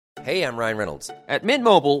Hey, I'm Ryan Reynolds. At Mint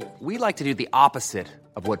Mobile, we like to do the opposite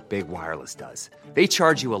of what Big Wireless does. They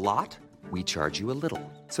charge you a lot, we charge you a little.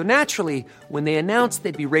 So naturally, when they announced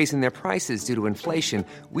they'd be raising their prices due to inflation,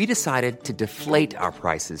 we decided to deflate our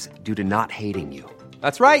prices due to not hating you.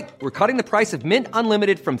 That's right. We're cutting the price of Mint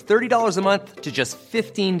Unlimited from $30 a month to just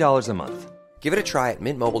 $15 a month. Give it a try at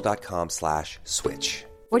mintmobile.com/switch.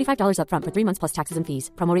 $45 up front for 3 months plus taxes and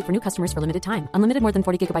fees. Promo rate for new customers for limited time. Unlimited more than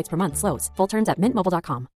 40 gigabytes per month. Slows full terms at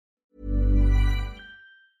mintmobile.com.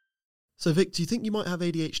 So, Vic, do you think you might have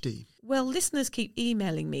ADHD? Well, listeners keep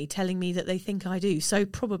emailing me, telling me that they think I do, so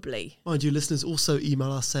probably. Mind you, listeners also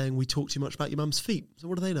email us saying we talk too much about your mum's feet. So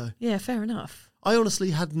what do they know? Yeah, fair enough. I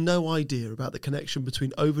honestly had no idea about the connection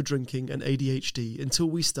between overdrinking and ADHD until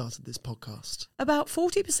we started this podcast. About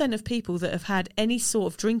 40% of people that have had any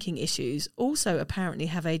sort of drinking issues also apparently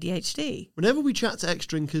have ADHD. Whenever we chat to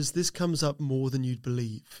ex-drinkers, this comes up more than you'd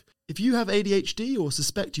believe. If you have ADHD or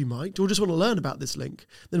suspect you might, or just want to learn about this link,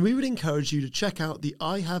 then we would encourage you to check out the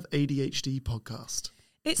I Have ADHD podcast.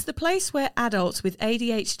 It's the place where adults with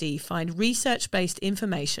ADHD find research-based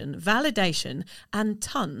information, validation, and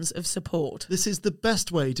tons of support. This is the best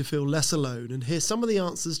way to feel less alone and hear some of the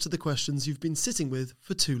answers to the questions you've been sitting with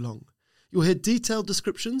for too long. You'll hear detailed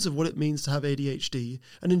descriptions of what it means to have ADHD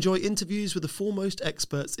and enjoy interviews with the foremost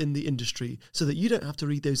experts in the industry so that you don't have to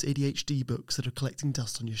read those ADHD books that are collecting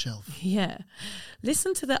dust on your shelf. Yeah.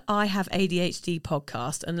 Listen to the I Have ADHD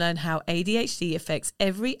podcast and learn how ADHD affects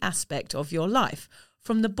every aspect of your life,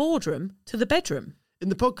 from the boardroom to the bedroom. In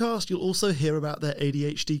the podcast, you'll also hear about their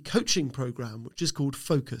ADHD coaching program, which is called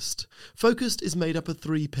Focused. Focused is made up of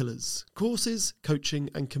 3 pillars: courses, coaching,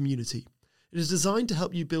 and community. It is designed to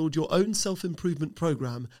help you build your own self-improvement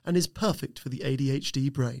program and is perfect for the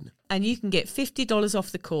ADHD brain. And you can get $50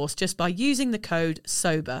 off the course just by using the code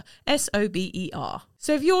SOBER, SOBER.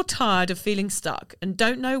 So if you're tired of feeling stuck and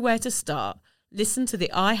don't know where to start, listen to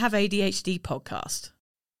the I Have ADHD podcast.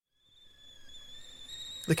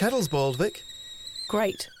 The kettle's boiled, Vic.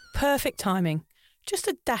 Great. Perfect timing. Just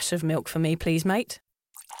a dash of milk for me, please, mate.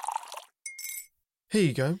 Here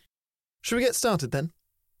you go. Shall we get started then?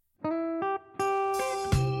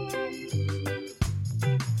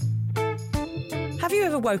 Have you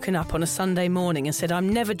ever woken up on a Sunday morning and said, I'm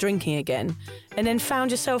never drinking again, and then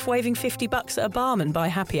found yourself waving $50 at a barman by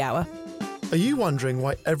happy hour? Are you wondering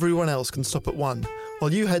why everyone else can stop at 1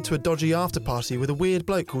 while you head to a dodgy after-party with a weird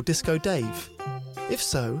bloke called Disco Dave? If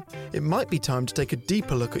so, it might be time to take a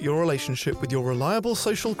deeper look at your relationship with your reliable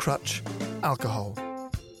social crutch, alcohol.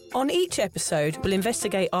 On each episode, we'll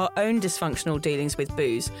investigate our own dysfunctional dealings with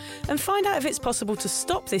booze and find out if it's possible to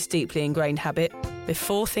stop this deeply ingrained habit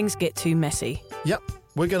before things get too messy. Yep,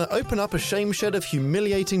 we're going to open up a shame shed of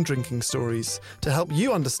humiliating drinking stories to help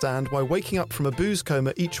you understand why waking up from a booze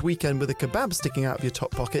coma each weekend with a kebab sticking out of your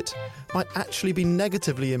top pocket might actually be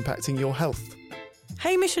negatively impacting your health.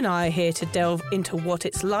 Hamish and I are here to delve into what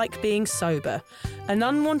it's like being sober, an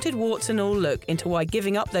unwanted warts and all look into why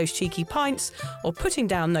giving up those cheeky pints or putting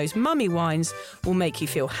down those mummy wines will make you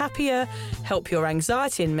feel happier, help your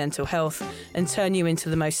anxiety and mental health, and turn you into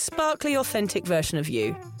the most sparkly, authentic version of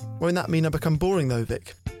you. Won't that mean I become boring though,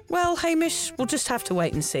 Vic? Well, Hamish, we'll just have to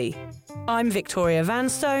wait and see. I'm Victoria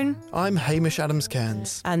Vanstone. I'm Hamish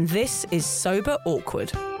Adams-Cairns. And this is Sober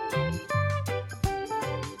Awkward.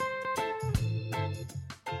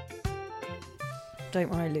 Don't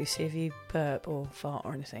worry, Lucy, if you burp or fart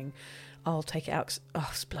or anything, I'll take it out. 'Cause,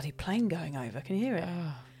 it's a bloody plane going over. Can you hear it?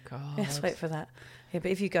 Oh, God. Yes, wait for that. Yeah, but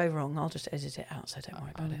if you go wrong, I'll just edit it out, so don't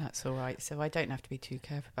worry about it. That's all right. So I don't have to be too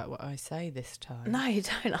careful about what I say this time. No, you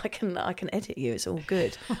don't. I can edit you. It's all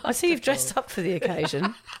good. I see you've dressed up for the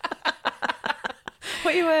occasion.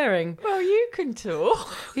 What are you wearing? Well, you can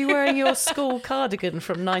talk. Are you wearing your school cardigan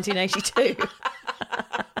from 1982?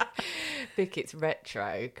 Vic, it's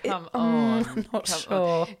retro. Come on. I'm not Come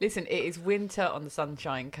sure. on. Listen, it is winter on the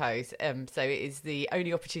Sunshine Coast, so it is the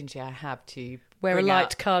only opportunity I have to Wear a bring light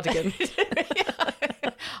out- cardigan.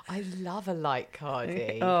 I love a light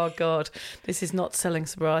cardi. Oh, God. This is not selling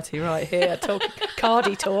sobriety right here.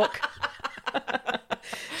 Cardi talk.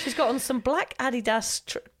 She's got on some black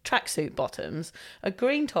Adidas tracksuit bottoms, a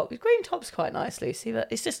green top. The green top's quite nice, Lucy, but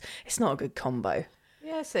it's not a good combo.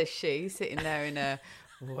 Yeah, says she, sitting there in a...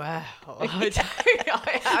 Wow.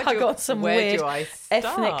 I got some where weird do I ethnic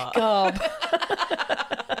start? garb.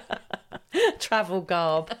 Travel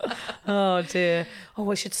garb. Oh, dear. Oh,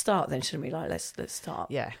 we should start then, shouldn't we? Let's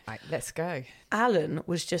start. Yeah, right, let's go. Alan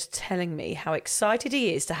was just telling me how excited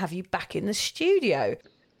he is to have you back in the studio.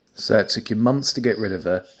 So it took you months to get rid of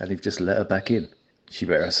her, and you've just let her back in. She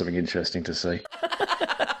better have something interesting to say.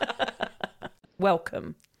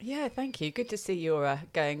 Welcome. Yeah, thank you. Good to see you're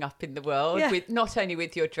going up in the world, Yeah. with not only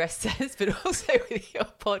with your dresses, but also with your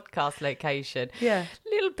podcast location. Yeah. A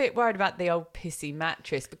little bit worried about the old pissy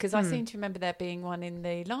mattress, because I seem to remember there being one in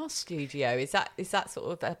the last studio. Is that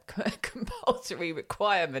sort of a compulsory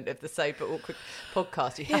requirement of the Sober Awkward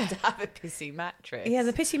podcast? You have to have a pissy mattress. Yeah,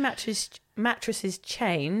 the pissy mattresses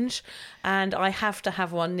change, and I have to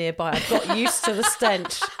have one nearby. I've got used to the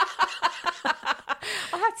stench.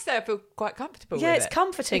 I have to say, I feel quite comfortable with it. Yeah, it's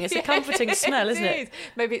comforting. It's a comforting smell, isn't it? Is.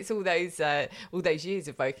 Maybe it's all those years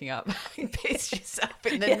of waking up having pissed yourself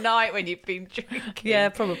in the night when you've been drinking. Yeah,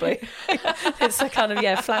 probably. It's a kind of,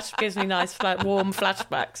 gives me nice, warm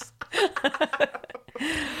flashbacks.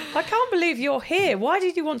 I can't believe you're here. Why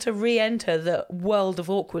did you want to re-enter the world of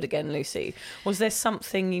awkward again, Lucy? Was there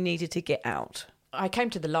something you needed to get out? I came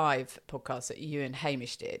to the live podcast that you and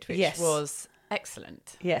Hamish did, which was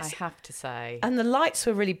excellent. Yes. I have to say. And the lights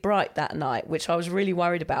were really bright that night, which I was really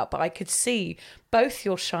worried about, but I could see both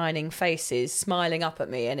your shining faces smiling up at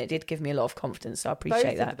me, and it did give me a lot of confidence, so I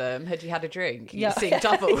appreciate that. Both of them, had you had a drink? Yeah. You seemed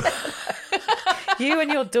double. You and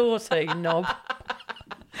your daughter, you knob.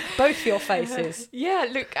 Both your faces. Yeah,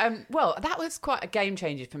 look, well, that was quite a game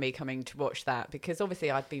changer for me coming to watch that, because obviously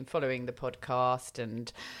I'd been following the podcast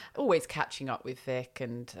and always catching up with Vic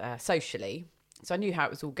and socially. So I knew how it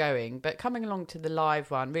was all going, but coming along to the live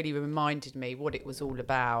one really reminded me what it was all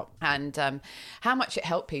about and how much it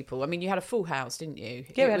helped people. I mean, you had a full house, didn't you?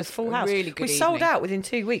 Yeah, we had a full house. Really good We sold evening. out within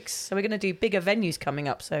 2 weeks, so we're going to do bigger venues coming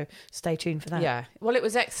up, so stay tuned for that. Yeah, well, it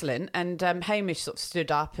was excellent. And Hamish sort of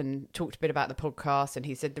stood up and talked a bit about the podcast, and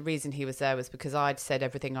he said the reason he was there was because I'd said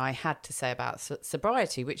everything I had to say about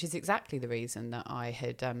sobriety, which is exactly the reason that I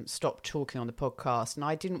had stopped talking on the podcast, and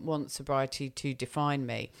I didn't want sobriety to define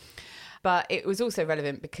me. But it was also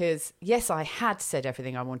relevant because, yes, I had said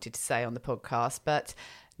everything I wanted to say on the podcast, but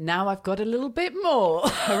now I've got a little bit more.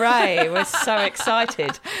 Hooray, we're so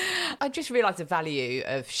excited. I just realised the value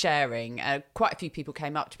of sharing. Quite a few people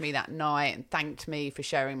came up to me that night and thanked me for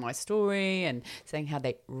sharing my story and saying how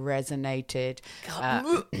they resonated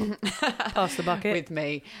Pass the bucket. with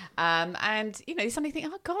me. And, you know, suddenly think,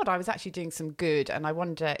 oh, God, I was actually doing some good. And I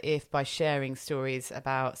wonder if by sharing stories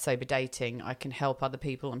about sober dating, I can help other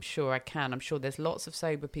people. I'm sure I can. I'm sure there's lots of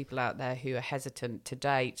sober people out there who are hesitant to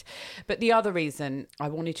date. But the other reason I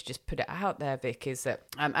wanted to just put it out there, Vic, is that,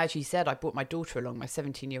 as you said, I brought my daughter along, my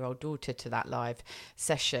 17-year-old daughter, to that live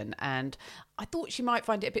session, and I thought she might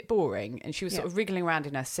find it a bit boring, and she was sort of wriggling around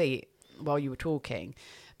in her seat while you were talking.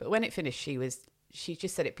 But when it finished, she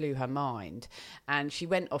just said it blew her mind, and she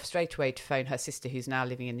went off straight away to phone her sister, who's now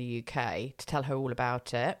living in the UK, to tell her all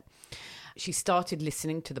about it. She started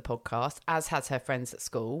listening to the podcast, as has her friends at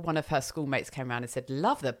school. One of her schoolmates came around and said,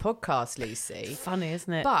 love the podcast, Lucy. Funny,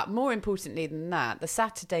 isn't it? But more importantly than that, the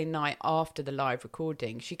Saturday night after the live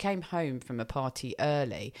recording, she came home from a party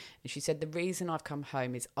early. And she said, the reason I've come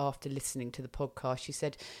home is after listening to the podcast. She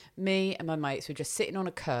said, me and my mates were just sitting on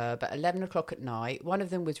a curb at 11 o'clock at night. One of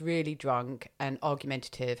them was really drunk and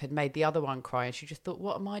argumentative, had made the other one cry. And she just thought,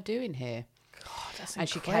 what am I doing here? God, that's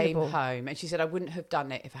and incredible. She came home and she said, I wouldn't have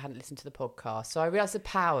done it if I hadn't listened to the podcast. So I realised the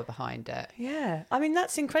power behind it. Yeah, I mean,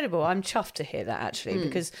 that's incredible. I'm chuffed to hear that, actually,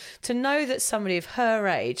 because to know that somebody of her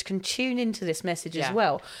age can tune into this message as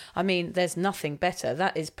well, I mean, there's nothing better.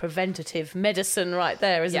 That is preventative medicine right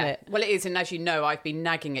there, isn't it? Well, it is. And as you know, I've been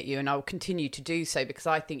nagging at you, and I'll continue to do so, because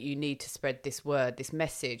I think you need to spread this word, this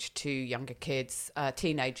message to younger kids,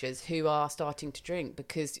 teenagers who are starting to drink,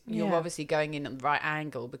 because you're obviously going in at the right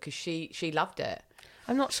angle, because she loved it.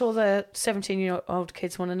 I'm not sure the 17-year-old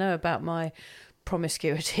kids want to know about my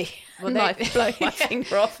promiscuity. Well, I blow my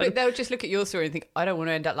finger off. But they'll just look at your story and think, I don't want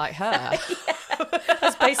to end up like her.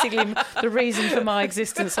 That's basically the reason for my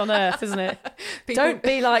existence on earth, isn't it? Don't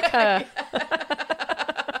be like her.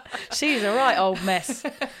 She's a right old mess.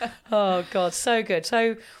 Oh, God, so good.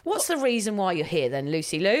 So what's the reason why you're here then,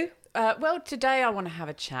 Lucy Lou? Well, today I want to have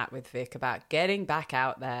a chat with Vic about getting back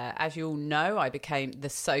out there. As you all know, I became the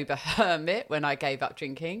sober hermit when I gave up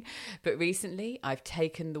drinking. But recently, I've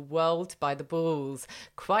taken the world by the balls,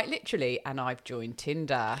 quite literally, and I've joined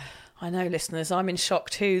Tinder. I know, listeners, I'm in shock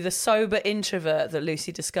too. The sober introvert that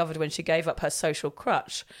Lucy discovered when she gave up her social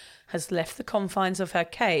crutch has left the confines of her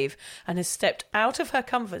cave and has stepped out of her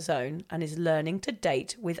comfort zone and is learning to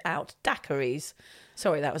date without daiquiris.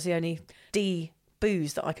 Sorry, that was the only D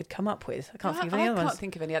booze that I could come up with. I can't think of any other ones. I can't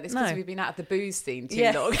think of any others because we've been out of the booze scene too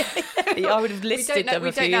long. I would have listed them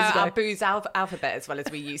a few years ago. We don't know our booze alphabet as well as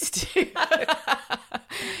we used to.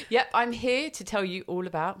 Yep, I'm here to tell you all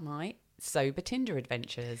about my sober Tinder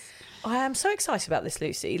adventures. I am so excited about this,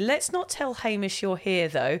 Lucy. Let's not tell Hamish you're here,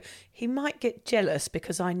 though. He might get jealous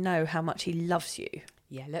because I know how much he loves you.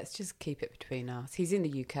 Yeah, let's just keep it between us. He's in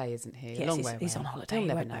the UK, isn't he? Yes, A long way he's away. on holiday. He'll He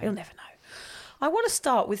never won't know. He'll never know. I want to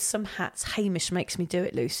start with some hats. Hamish makes me do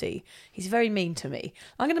it, Lucy. He's very mean to me.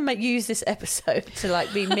 I'm going to use this episode to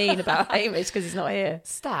be mean about Hamish because he's not here.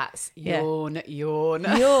 Stats. Yeah. Yawn.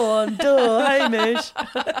 Yawn, duh, Hamish.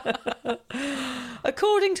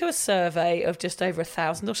 According to a survey of just over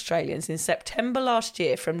 1,000 Australians in September last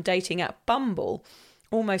year from dating app Bumble,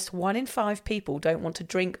 almost 1 in 5 people don't want to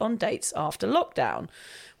drink on dates after lockdown,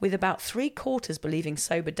 with about 3/4 believing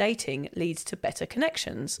sober dating leads to better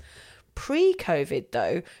connections. Pre-COVID,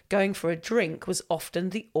 though, going for a drink was often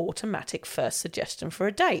the automatic first suggestion for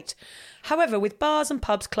a date. However, with bars and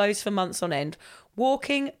pubs closed for months on end,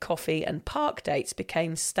 walking, coffee and park dates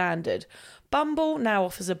became standard. Bumble now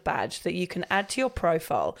offers a badge that you can add to your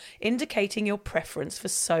profile, indicating your preference for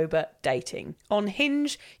sober dating. On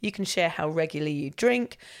Hinge, you can share how regularly you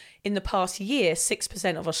drink. In the past year,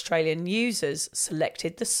 6% of Australian users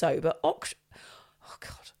selected the sober option. Oh,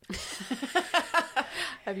 God.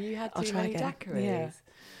 Have you had I'll too try many again. daiquiris? Yeah.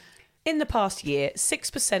 In the past year,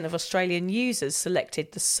 6% of Australian users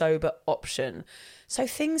selected the sober option. So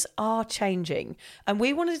things are changing, and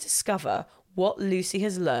we want to discover what Lucy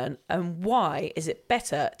has learned and why is it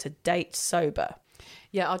better to date sober.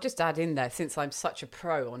 Yeah, I'll just add in there, since I'm such a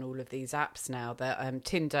pro on all of these apps now, that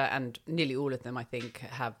Tinder and nearly all of them, I think,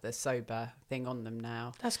 have the sober thing on them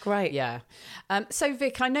now. That's great. Yeah. So,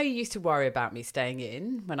 Vic, I know you used to worry about me staying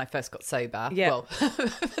in when I first got sober. Yeah. Well,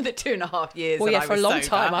 for the 2.5 years Well, that yeah, I for a was long sober.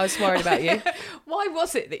 time I was worried about you. Why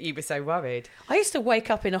was it that you were so worried? I used to wake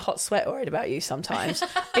up in a hot sweat worried about you sometimes.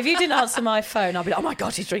 If you didn't answer my phone, I'd be like, oh my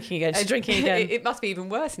God, she's drinking again. She's drinking again. It must be even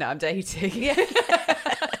worse now I'm dating. Yeah.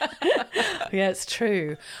 Yeah, it's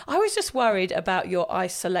true. I was just worried about your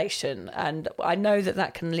isolation, and I know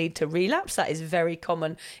that can lead to relapse. That is very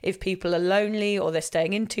common. If people are lonely or they're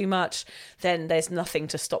staying in too much, then there's nothing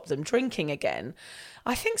to stop them drinking again.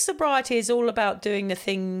 I think sobriety is all about doing the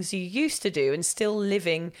things you used to do and still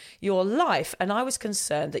living your life. And I was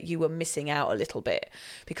concerned that you were missing out a little bit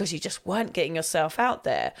because you just weren't getting yourself out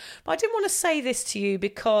there. But I didn't want to say this to you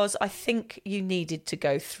because I think you needed to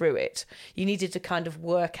go through it. You needed to kind of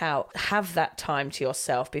work out, have that time to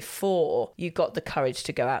yourself before you got the courage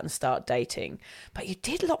to go out and start dating. But you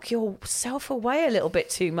did lock yourself away a little bit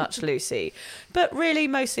too much, Lucy. But really,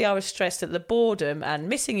 mostly I was stressed that the boredom and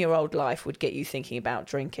missing your old life would get you thinking about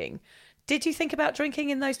drinking. Did you think about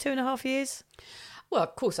drinking in those 2.5 years? Well,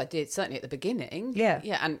 of course I did, certainly at the beginning. Yeah.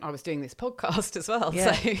 Yeah, and I was doing this podcast as well.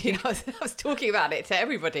 Yeah. So, I was talking about it to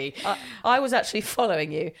everybody. I was actually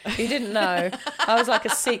following you. You didn't know. I was like a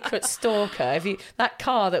secret stalker. That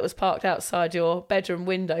car that was parked outside your bedroom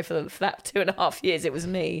window for that 2.5 years, it was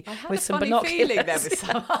me I had with a some funny binoculars. feeling there was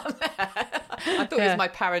someone there. I thought it Yeah. was my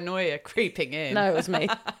paranoia creeping in. No, it was me.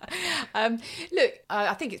 Look,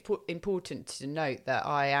 I think it's important to note that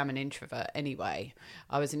I am an introvert anyway.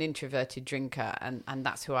 I was an introverted drinker, and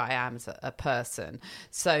that's who I am as a person.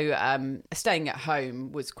 So staying at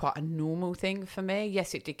home was quite a normal thing for me.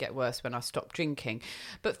 Yes, it did get worse when I stopped drinking.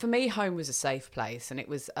 But for me, home was a safe place, and it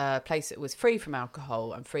was a place that was free from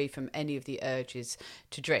alcohol and free from any of the urges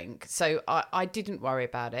to drink. So I didn't worry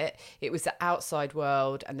about it. It was the outside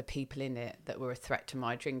world and the people in it that were a threat to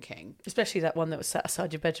my drinking. Especially that one that was sat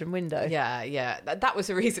outside your bedroom window. Yeah. That was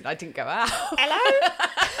the reason I didn't go out. Hello?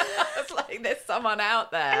 I was like, there's someone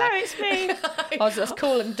out there. Hello, it's me. I was just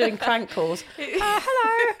calling, doing crank calls.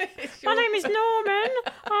 Hello, my name is Norman.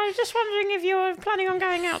 I was just wondering if you're planning on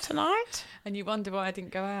going out tonight. And you wonder why I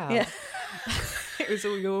didn't go out. Yeah. It was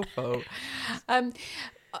all your fault.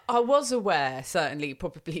 I was aware, certainly,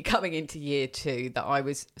 probably coming into year 2, that I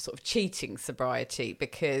was sort of cheating sobriety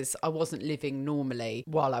because I wasn't living normally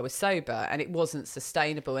while I was sober, and it wasn't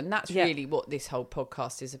sustainable. And that's really what this whole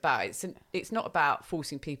podcast is about. It's not about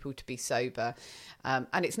forcing people to be sober, and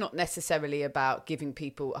it's not necessarily about giving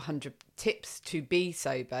people 100 tips to be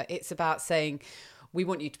sober. It's about saying, we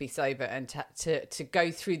want you to be sober and to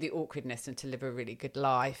go through the awkwardness and to live a really good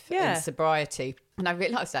life in sobriety. And I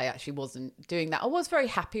realised I actually wasn't doing that. I was very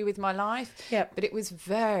happy with my life, but it was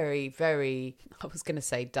very, very, I was going to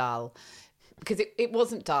say dull, because it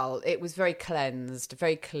wasn't dull. It was very cleansed,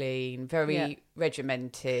 very clean, very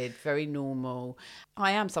regimented, very normal.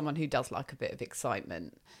 I am someone who does like a bit of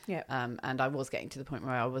excitement. Yeah. And I was getting to the point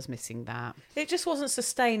where I was missing that. It just wasn't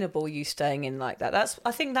sustainable, you staying in like that.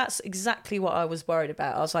 I think that's exactly what I was worried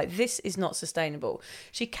about. I was like, this is not sustainable.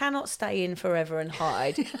 She cannot stay in forever and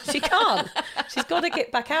hide. She can't. She's got to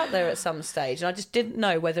get back out there at some stage. And I just didn't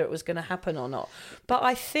know whether it was going to happen or not. But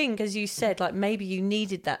I think, as you said, like maybe you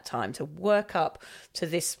needed that time to work up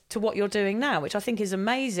to what you're doing now, which I think is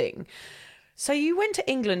amazing. So you went to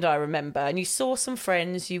England, I remember, and you saw some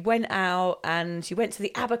friends, you went out and you went to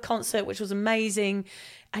the ABBA concert, which was amazing,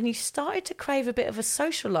 and you started to crave a bit of a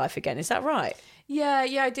social life again. Is that right? Yeah,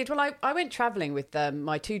 I did. Well, I went travelling with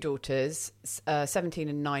my two daughters, 17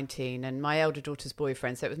 and 19, and my elder daughter's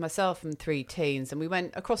boyfriend. So it was myself and 3 teens. And we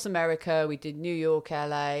went across America. We did New York,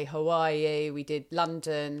 LA, Hawaii. We did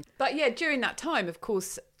London. But yeah, during that time, of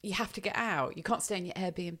course, you have to get out. You can't stay in your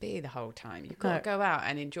Airbnb the whole time. You've got to go out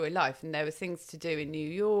and enjoy life. And there were things to do in New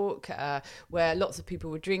York where lots of people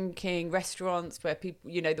were drinking, restaurants where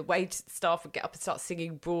people, the wait staff would get up and start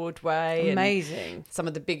singing Broadway. Amazing. And some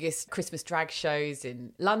of the biggest Christmas drag shows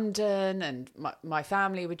in London, and my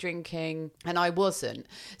family were drinking and I wasn't.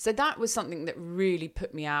 So that was something that really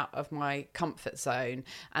put me out of my comfort zone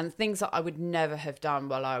and things that I would never have done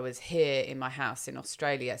while I was here in my house in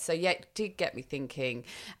Australia. So yeah, it did get me thinking.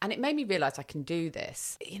 And it made me realise I can do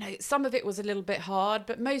this. Some of it was a little bit hard,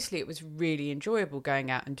 but mostly it was really enjoyable going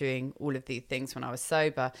out and doing all of these things when I was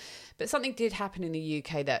sober. But something did happen in the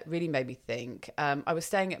UK that really made me think. I was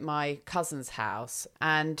staying at my cousin's house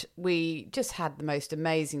and we just had the most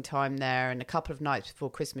amazing time there. And a couple of nights before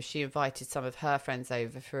Christmas, she invited some of her friends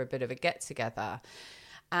over for a bit of a get-together.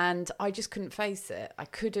 And I just couldn't face it. I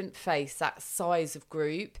couldn't face that size of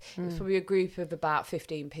group. It was probably a group of about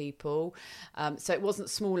 15 people. So it wasn't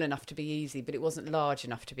small enough to be easy, but it wasn't large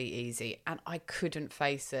enough to be easy. And I couldn't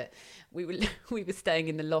face it. We were staying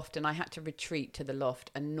in the loft and I had to retreat to the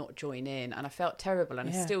loft and not join in. And I felt terrible, and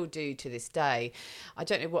I still do to this day. I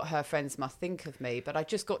don't know what her friends must think of me, but I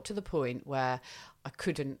just got to the point where I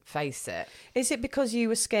couldn't face it. Is it because you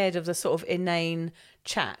were scared of the sort of inane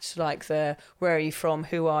chat, like the where are you from,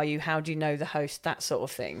 who are you, how do you know the host, that sort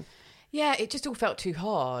of thing? Yeah, it just all felt too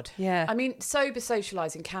hard. Yeah. I mean, sober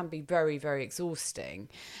socialising can be very, very exhausting.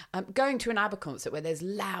 Going to an ABBA concert where there's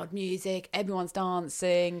loud music, everyone's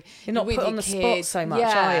dancing. You're not with put your on the kids. spot so much,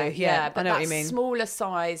 are you? Yeah, but I know what that you mean. Smaller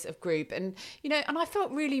size of group. And, and I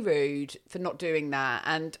felt really rude for not doing that.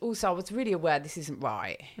 And also I was really aware this isn't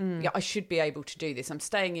right. Yeah, I should be able to do this. I'm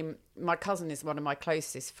staying in... My cousin is one of my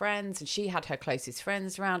closest friends and she had her closest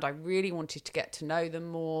friends around. I really wanted to get to know them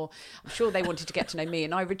more. I'm sure they wanted to get to know me,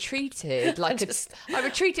 and I retreated like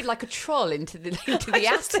a troll into the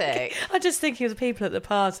attic. I just thinking of the people at the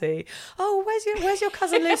party. Oh, where's your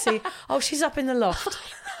cousin Lucy? Oh, she's up in the loft.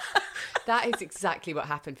 That is exactly what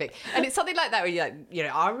happened, Vic. And it's something like that where you're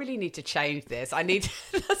like, I really need to change this.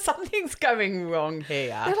 Something's going wrong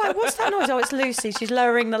here. They're like, what's that noise? Oh, it's Lucy. She's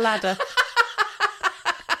lowering the ladder.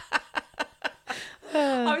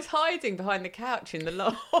 I was hiding behind the couch in the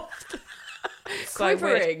loft,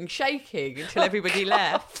 quivering, shaking until everybody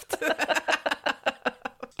left.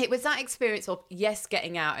 It was that experience of, yes,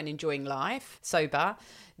 getting out and enjoying life, sober,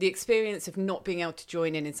 the experience of not being able to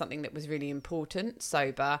join in something that was really important,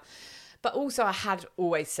 sober. But also I had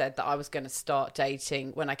always said that I was going to start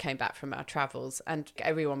dating when I came back from our travels. And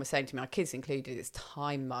everyone was saying to me, our kids included, it's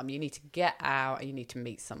time, Mum. You need to get out and you need to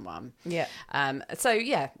meet someone. Yeah. So,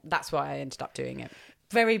 yeah, that's why I ended up doing it.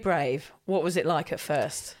 Very brave. What was it like at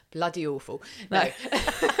first? Bloody awful. No.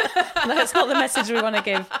 That's not the message we want to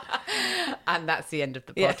give. And that's the end of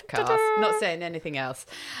the podcast. Ta-da! Not saying anything else.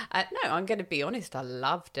 No, I'm going to be honest. I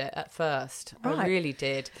loved it at first. Right. I really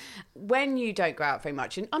did. When you don't go out very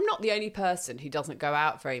much, and I'm not the only person who doesn't go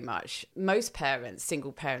out very much. Most parents,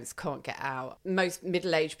 single parents, can't get out. Most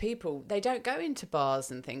middle-aged people, they don't go into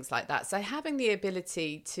bars and things like that. So having the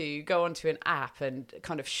ability to go onto an app and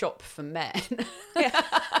kind of shop for men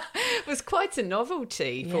was quite a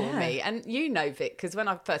novelty for me. And Vic, because when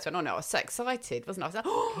I first went on it, I was so excited, wasn't I? I was like,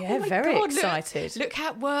 oh my very God, excited. Look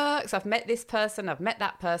how it works. I've met this person, I've met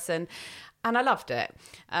that person. And I loved it.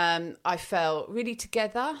 I felt really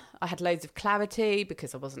together. I had loads of clarity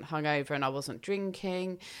because I wasn't hungover and I wasn't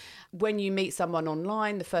drinking. When you meet someone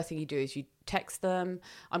online, the first thing you do is you text them.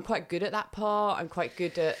 I'm quite good at that part. I'm quite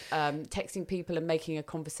good at texting people and making a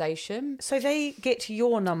conversation. So they get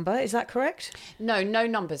your number, is that correct? No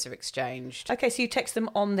numbers are exchanged. Okay, so you text them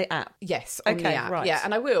on the app? Yes, on the app. Right. Yeah,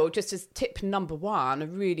 and I will, just as tip number one, a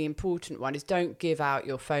really important one, is don't give out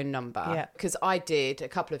your phone number. Yeah. Because I did a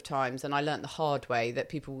couple of times and I learnt the hard way that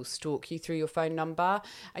people will stalk you through your phone number,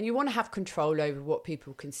 and you want to have control over what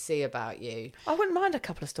people can see about you. I wouldn't mind a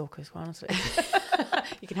couple of stalkers, honestly.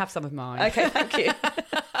 You can have some of mine. Okay, thank you.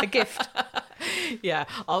 A gift. Yeah,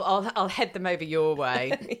 I'll head them over your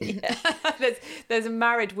way. There's a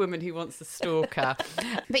married woman who wants a stalker.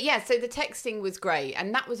 But yeah, so the texting was great.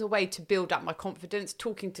 And that was a way to build up my confidence,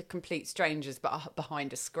 talking to complete strangers but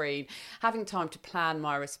behind a screen, having time to plan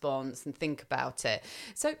my response and think about it.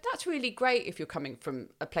 So that's really great if you're coming from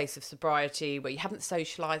a place of sobriety where you haven't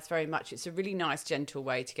socialised very much. It's a really nice, gentle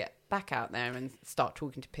way to get back out there and start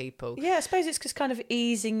talking to people. Yeah, I suppose it's just kind of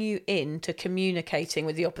easing you into communicating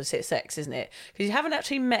with the opposite sex, isn't it? Because you haven't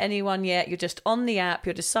actually met anyone yet. You're just on the app.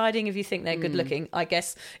 You're deciding if you think they're good looking. I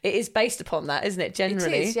guess it is based upon that, isn't it?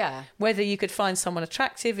 Generally, it is, yeah. Whether you could find someone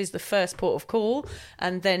attractive is the first port of call,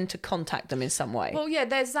 and then to contact them in some way. Well, yeah,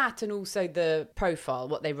 there's that, and also the profile,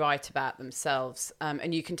 what they write about themselves,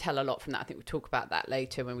 and you can tell a lot from that. I think we'll talk about that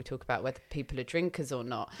later when we talk about whether people are drinkers or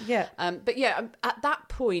not. Yeah. But yeah, at that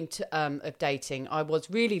point of dating, I was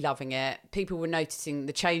really loving it. People were noticing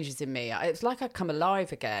the changes in me. It was like I'd come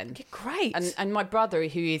alive again. Yeah, great. And my brother,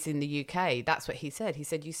 who is in the UK, that's what he said. He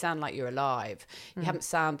said, you sound like you're alive. You haven't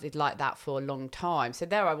sounded like that for a long time. So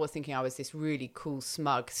there I was thinking I was this really cool,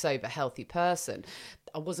 smug, sober, healthy person.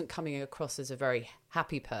 I wasn't coming across as a very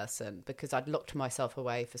happy person because I'd locked myself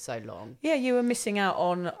away for so long. Yeah, you were missing out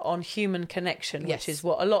on human connection, Yes. which is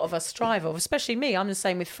what a lot of us strive of, especially me. I'm the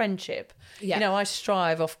same with friendship. Yeah. You know, I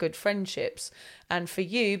strive off good friendships. And for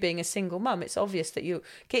you, being a single mum, it's obvious that you're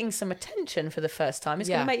getting some attention for the first time. It's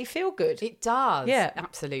going to make you feel good. It does. Yeah.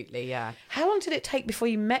 Absolutely, yeah. How long did it take before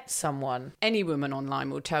you met someone? Any woman online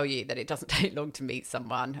will tell you that it doesn't take long to meet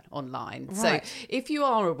someone online. Right. So if you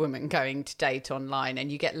are a woman going to date online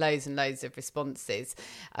and you get loads and loads of responses,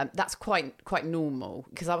 that's quite normal,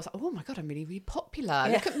 because I was like, oh my God, I'm really, really popular.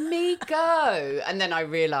 Look at me go. And then I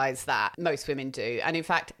realised that most women do. And in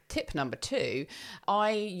fact, tip number 2,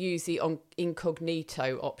 I use the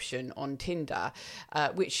incognito option on Tinder,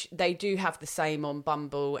 which they do have the same on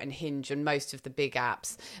Bumble and Hinge and most of the big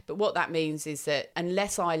apps. But what that means is that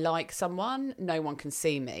unless I like someone, no one can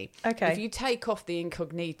see me. Okay. If you take off the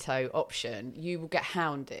incognito option, you will get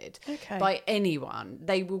hounded Okay. by anyone.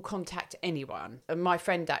 They will contact anyone. And my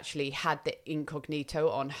friend actually had the incognito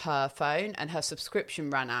on her phone, and her subscription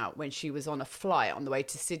ran out when she was on a flight on the way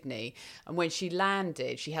to Sydney. And when she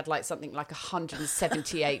landed, she had something like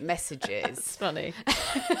 178 messages. It's funny.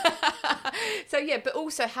 So yeah, but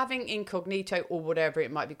also having incognito or whatever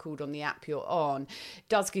it might be called on the app you're on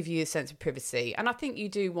does give you a sense of privacy, and I think you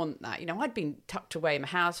do want that. You know, I'd been tucked away in my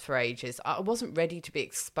house for ages. I wasn't ready to be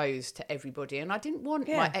exposed to everybody, and I didn't want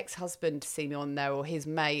my ex-husband to see me on there, or his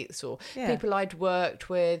mates, or people I'd worked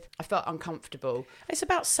with. I felt uncomfortable. It's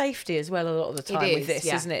about safety as well a lot of the time with this,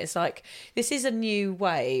 isn't it? It's like, this is a new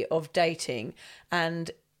way of dating, and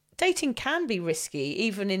dating can be risky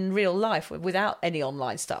even in real life without any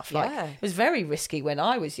online stuff. It was very risky when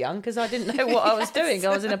I was young because I didn't know what I was doing. I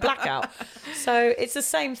was in a blackout. So it's the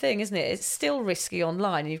same thing, isn't it? It's still risky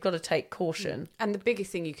online, and you've got to take caution. And the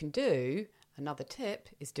biggest thing you can do, another tip,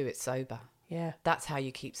 is do it sober. Yeah. That's how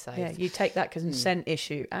you keep safe. Yeah, you take that consent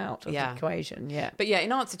issue out of the equation. Yeah. But yeah,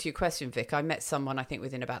 in answer to your question, Vic, I met someone, I think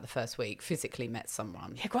within about the first week, physically met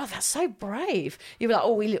someone. Yeah, God, that's so brave. You'd be like,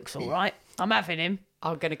 oh, he looks all right. I'm having him.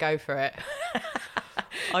 I'm going to go for it.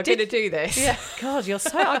 I'm going to do this. Yeah, God,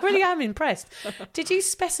 I really am impressed. Did you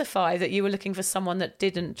specify that you were looking for someone that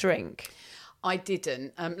didn't drink? I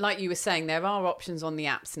didn't. Like you were saying, there are options on the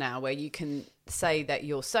apps now where you can say that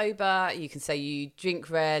you're sober, you can say you drink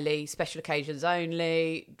rarely, special occasions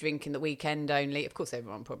only, drink in the weekend only. Of course,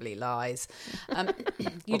 everyone probably lies.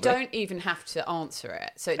 You don't even have to answer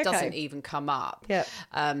it, so it doesn't even come up. Yeah.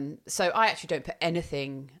 So I actually don't put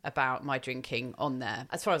anything about my drinking on there.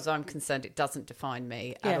 As far as I'm concerned, it doesn't define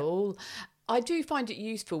me at all. I do find it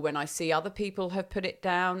useful when I see other people have put it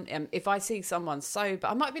down. If I see someone sober,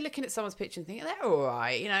 I might be looking at someone's picture and thinking, they're all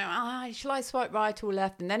right. You know, shall I swipe right or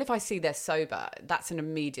left? And then if I see they're sober, that's an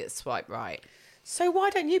immediate swipe right. So why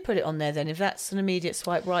don't you put it on there then? If that's an immediate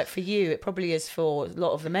swipe right for you, it probably is for a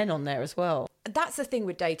lot of the men on there as well. That's the thing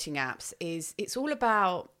with dating apps, is it's all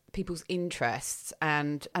about people's interests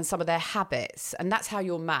and some of their habits, and that's how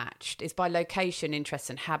you're matched, is by location, interests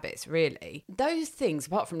and habits, really. Those things,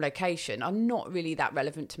 apart from location, are not really that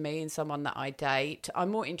relevant to me in someone that I date. I'm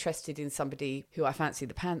more interested in somebody who I fancy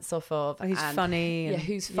the pants off of. Oh, who's funny. Yeah,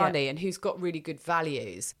 who's funny and who's got really good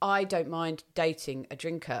values. I don't mind dating a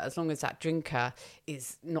drinker as long as that drinker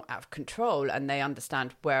is not out of control and they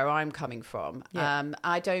understand where I'm coming from.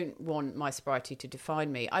 I don't want my sobriety to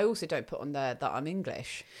define me. I also don't put on there that I'm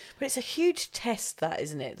English. But it's a huge test, that,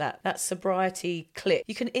 isn't it? That sobriety clip.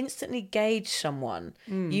 You can instantly gauge someone.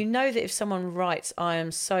 You know that if someone writes, I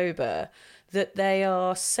am sober, that they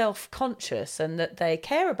are self-conscious and that they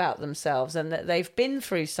care about themselves and that they've been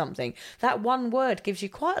through something. That one word gives you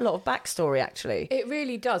quite a lot of backstory, actually. It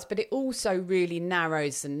really does, but it also really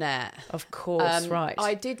narrows the net. Of course, right.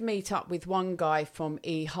 I did meet up with one guy from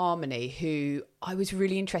eHarmony who I was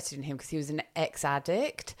really interested in him because he was an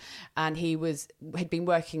ex-addict and had been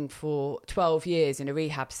working for 12 years in a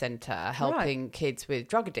rehab centre helping kids with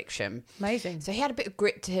drug addiction. Amazing. So he had a bit of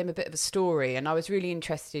grit to him, a bit of a story, and I was really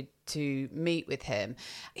interested to meet with him.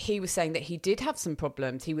 He was saying that he did have some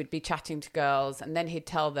problems. He would be chatting to girls and then he'd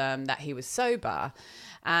tell them that he was sober.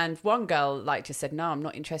 And one girl just said, no, I'm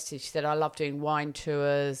not interested. She said, I love doing wine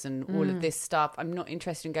tours and all of this stuff. I'm not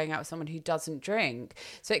interested in going out with someone who doesn't drink.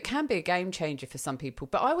 So it can be a game changer for some people.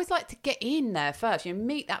 But I always like to get in there first,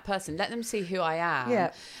 meet that person, let them see who I am.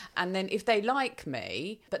 Yeah. And then if they like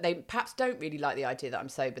me, but they perhaps don't really like the idea that I'm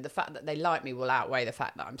sober, the fact that they like me will outweigh the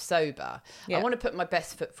fact that I'm sober. Yeah. I want to put my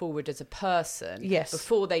best foot forward as a person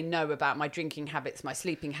before they know about my drinking habits, my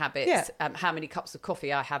sleeping habits, how many cups of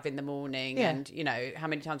coffee I have in the morning and, how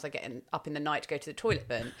many times I get up in the night to go to the toilet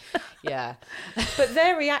then. Yeah. But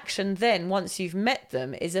their reaction then, once you've met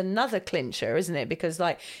them, is another clincher, isn't it? Because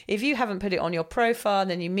if you haven't put it on your profile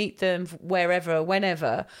and then you meet them wherever,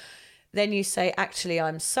 whenever, then you say, actually,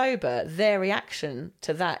 I'm sober. Their reaction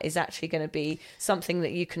to that is actually going to be something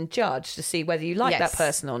that you can judge to see whether you like that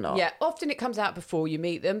person or not. Yeah, often it comes out before you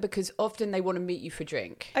meet them because often they want to meet you for a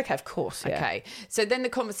drink. Okay, of course, yeah. Okay, so then the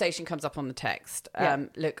conversation comes up on the text.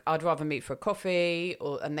 Look, I'd rather meet for a coffee,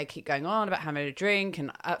 and they keep going on about having a drink.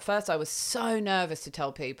 And at first I was so nervous to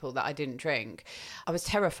tell people that I didn't drink. I was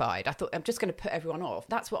terrified. I thought, I'm just going to put everyone off.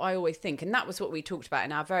 That's what I always think. And that was what we talked about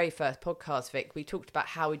in our very first podcast, Vic. We talked about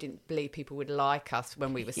how we didn't believe people would like us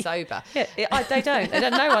when we were sober. They don't.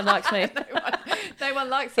 No one likes me. no one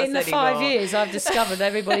likes us in the anymore. 5 years I've discovered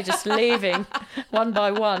everybody just leaving one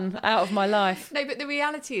by one out of my life. No, but the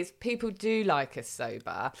reality is people do like us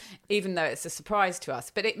sober, even though it's a surprise to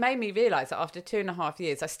us. But it made me realise that after 2.5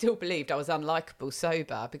 years I still believed I was unlikable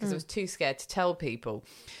sober because I was too scared to tell people.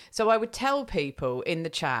 So I would tell people in the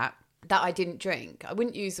chat that I didn't drink. I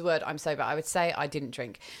wouldn't use the word I'm sober. I would say I didn't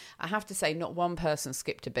drink. I have to say not one person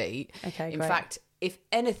skipped a beat. Okay, in great. fact, if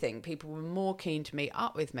anything, people were more keen to meet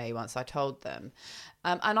up with me once I told them.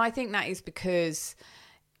 And I think that is because,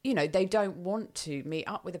 they don't want to meet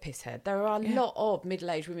up with a pisshead. There are a lot of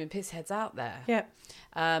middle-aged women pissheads out there. Yeah.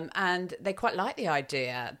 And they quite like the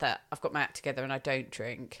idea that I've got my act together and I don't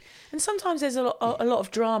drink. And sometimes there's a lot of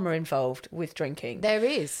drama involved with drinking. There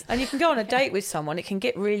is. And you can go on a date with someone, it can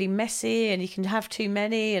get really messy and you can have too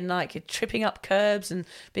many and you're tripping up curbs and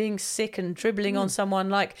being sick and dribbling on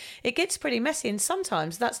someone. It gets pretty messy and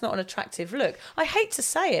sometimes that's not an attractive look. I hate to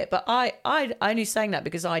say it, but I only saying that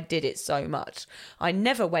because I did it so much. I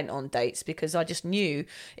never went on dates because I just knew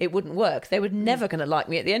it wouldn't work. They were never going to like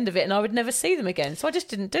me at the end of it and I would never see them again. So I just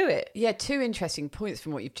didn't do it. Yeah, two interesting points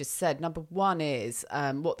from what you've just said. Number one is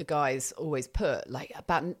what the guys always put,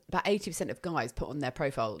 about 80% of guys put on their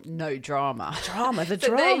profile, no drama. Drama. There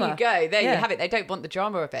you go. There you have it. They don't want the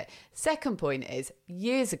drama of it. Second point is,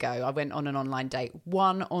 years ago, I went on an online date,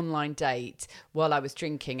 one online date while I was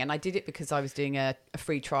drinking. And I did it because I was doing a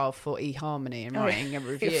free trial for eHarmony and writing a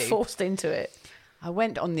review. You're forced into it. I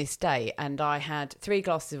went on this date and I had 3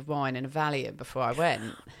 glasses of wine and a Valium before I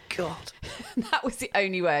went. God. That was the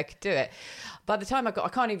only way I could do it. By the time I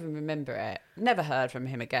can't even remember it. Never heard from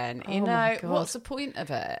him again. What's the point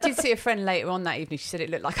of it? I did see a friend later on that evening. She said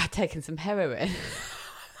it looked like I'd taken some heroin.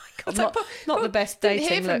 Oh my God. Not the best dating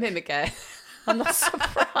didn't hear from look. him again. I'm not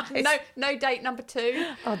surprised. No date number 2.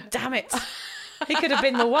 Oh, damn it. He could have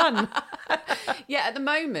been the one. Yeah, at the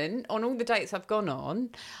moment, on all the dates I've gone on,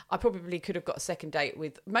 I probably could have got a second date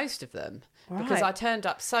with most of them. Right. Because I turned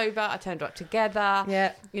up sober, I turned up together.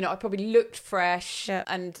 Yeah. I probably looked fresh. Yeah.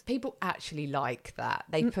 And people actually like that.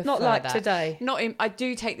 They prefer not like that. today. I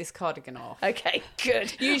do take this cardigan off. Okay,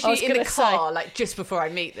 good. Usually in the car, just before I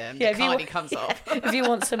meet them, the cardigan comes off. If you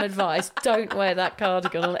want some advice, don't wear that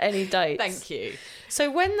cardigan on any dates. Thank you. So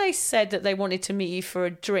when they said that they wanted to meet you for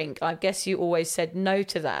a drink, I guess you always said no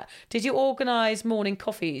to that. Did you organise morning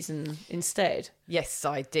coffees instead? Yes,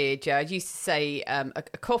 I did. Yeah, I used to say a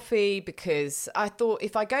coffee because I thought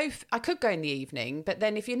if I could go in the evening, but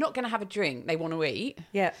then if you're not going to have a drink, they want to eat.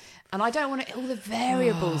 Yeah. And I don't want all the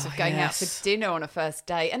variables of going out for dinner on a first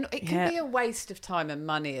date. And it can be a waste of time and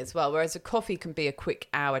money as well, whereas a coffee can be a quick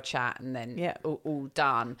hour chat and then all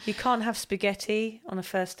done. You can't have spaghetti on a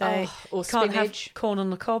first date. Or you can't spinach. have corn on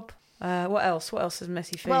the cob. What else? What else is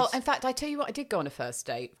messy foods? Well, in fact, I tell you what, I did go on a first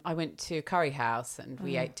date. I went to a curry house and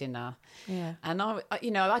we ate dinner. Yeah. And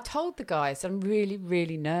I told the guys I'm really,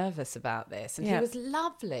 really nervous about this. And he was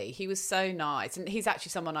lovely. He was so nice. And he's actually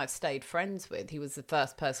someone I've stayed friends with. He was the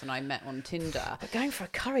first person I met on Tinder. But going for a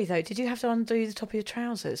curry, though, did you have to undo the top of your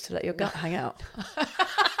trousers to let your gut hang out?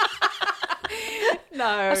 No.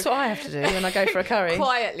 That's what I have to do when I go for a curry.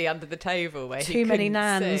 Quietly under the table where Too many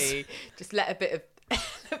nans. see. Just let a bit of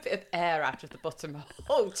air out of the bottom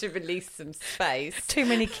hole to release some space. Too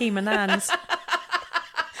many keema nans.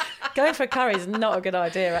 Going for a curry is not a good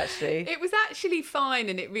idea, actually. It was actually fine,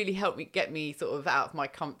 and it really helped me get me sort of out of my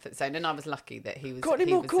comfort zone. And I was lucky that he was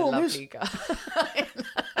a lovely guy.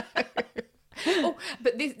 Oh,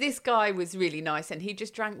 but this guy was really nice, and he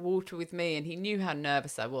just drank water with me, and he knew how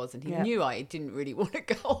nervous I was, and he knew I didn't really want to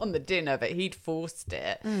go on the dinner, but he'd forced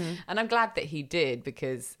it. And I'm glad that he did,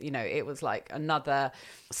 because, it was like another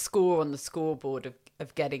score on the scoreboard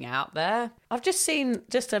of getting out there. I've just seen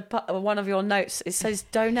one of your notes. It says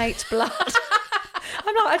donate blood.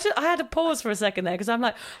 I had to pause for a second there because I'm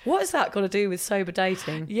like, what has that got to do with sober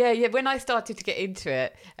dating? Yeah. When I started to get into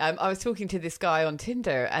it, I was talking to this guy on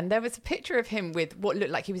Tinder, and there was a picture of him with what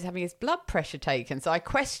looked like he was having his blood pressure taken. So I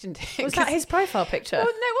questioned him. Was that his profile picture? Well,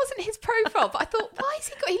 no, it wasn't his profile. But I thought,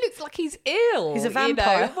 he looks like he's ill. He's a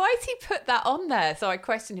vampire. Why has he put that on there? So I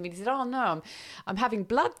questioned him, and he said, "Oh no, I'm having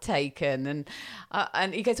blood taken."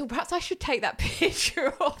 And he goes, "Well, perhaps I should take that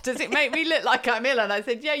picture off. Does it make me look like I'm ill?" And I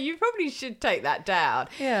said, "Yeah, you probably should take that down."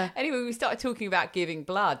 Yeah. Anyway, we started talking about giving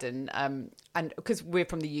blood, and because we're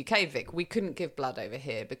from the UK, Vic, we couldn't give blood over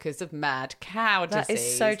here because of mad cow disease. That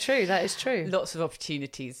is so true. That is true. Lots of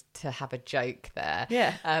opportunities to have a joke there.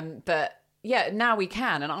 Yeah. But yeah, now we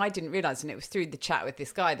can, and I didn't realise, and it was through the chat with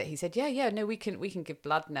this guy that he said, no, we can give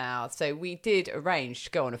blood now. So we did arrange to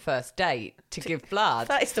go on a first date to give blood.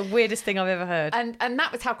 That is the weirdest thing I've ever heard. And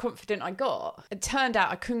that was how confident I got. It turned out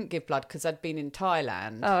I couldn't give blood because I'd been in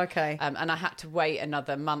Thailand. Oh, okay. And I had to wait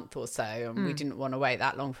another month or so, and we didn't want to wait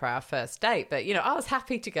that long for our first date. But, I was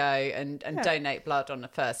happy to go and donate blood on the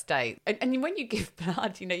first date. And when you give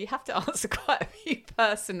blood, you have to answer quite a few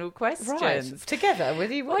personal questions. Right. Together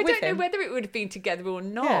with you? Well, I don't know him? whether it would have been together or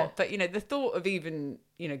not, but the thought of even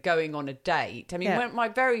going on a date. I mean, when my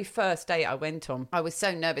very first date I went on, I was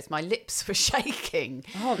so nervous, my lips were shaking.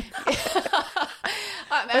 Oh,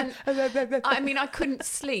 I couldn't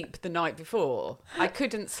sleep the night before. I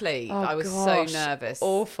couldn't sleep. I was so nervous.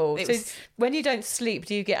 Awful. So when you don't sleep,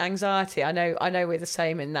 do you get anxiety? I know we're the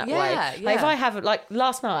same in that way. Yeah. Like if I have, like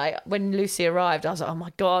last night when Lucy arrived, I was like, oh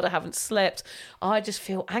my God, I haven't slept. I just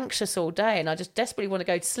feel anxious all day, and I just desperately want to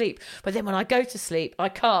go to sleep. But then when I go to sleep, I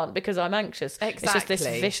can't because I'm anxious. Exactly. It's just this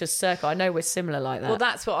vicious circle. I know we're similar like that. Well,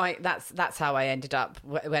 that's how I ended up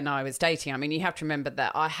when I was dating. I mean, you have to remember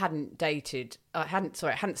that I hadn't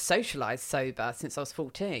socialised sober since I was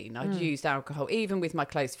 14. I'd used alcohol, even with my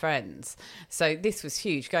close friends. So this was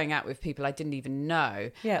huge, going out with people I didn't even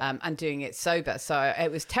know, and doing it sober. So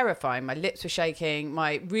it was terrifying. My lips were shaking.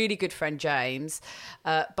 My really good friend James,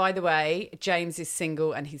 by the way, James is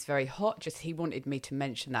single and he's very hot. He wanted me to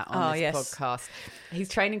mention that on this podcast. He's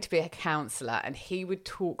training to be a counsellor, and he would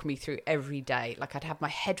talk me through every day. Like, I'd have my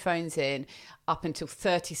headphones in up until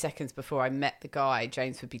 30 seconds before I met the guy.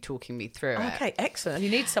 James would be talking me through it. Okay, excellent. You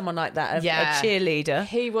need someone like that, a cheerleader.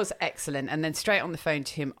 He was excellent. And then straight on the phone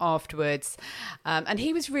to him afterwards. And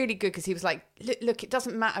he was really good because he was like, look, it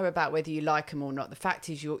doesn't matter about whether you like him or not. The fact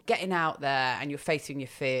is you're getting out there and you're facing your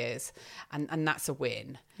fears, and that's a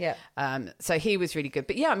win. Yeah. So he was really good.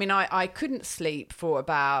 But yeah, I mean, I couldn't sleep for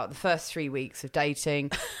about the first 3 weeks of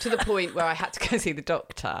dating, to the point where I had to go see the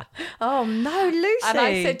doctor. Oh no, Lucy. And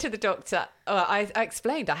I said to the doctor, I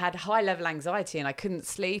explained I had high level anxiety and I couldn't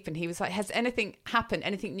sleep. And he was like, has anything happened,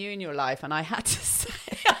 anything new in your life? And I had to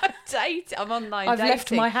say, I'm online I've dating.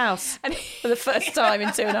 left my house for the first time in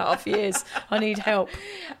 2.5 years. I need help.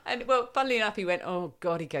 And well, funnily enough, he went, oh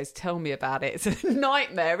God, he goes, tell me about it. It's a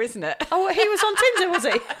nightmare, isn't it? Oh, he was on Tinder, was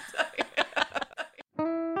he?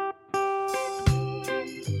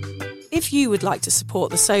 If you would like to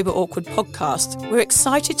support the Sober Awkward podcast, we're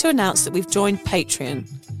excited to announce that we've joined Patreon.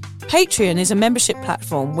 Patreon is a membership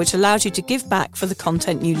platform which allows you to give back for the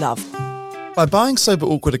content you love. By buying Sober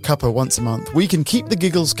Awkward a cuppa once a month, we can keep the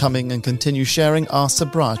giggles coming and continue sharing our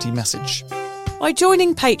sobriety message. By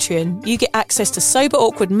joining Patreon, you get access to Sober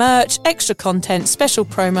Awkward merch, extra content, special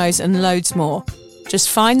promos and loads more. Just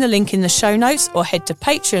find the link in the show notes or head to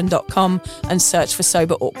patreon.com and search for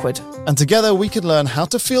Sober Awkward. And together we can learn how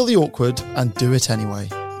to feel the awkward and do it anyway.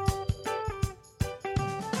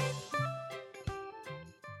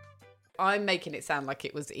 I'm making it sound like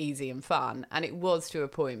it was easy and fun, and it was to a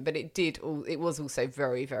point, but it was also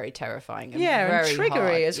very, very terrifying and very and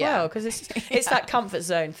triggery hard. as well, because it's that comfort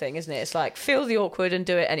zone thing, isn't it? It's like, feel the awkward and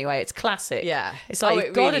do it anyway. It's classic. Yeah. It's like,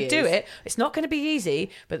 you've got to do is. it. It's not going to be easy,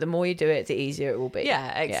 but the more you do it, the easier it will be.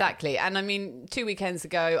 Yeah, exactly. And I mean, 2 weekends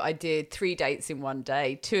ago, I did 3 dates in one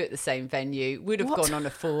day, 2 at the same venue. Would have gone on a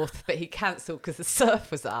 4th, but he cancelled because the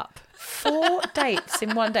surf was up. 4 dates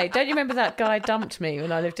in one day. Don't you remember that guy dumped me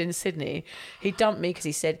when I lived in Sydney? He dumped me because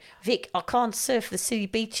he said, Vic, I can't surf the city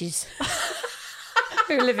beaches.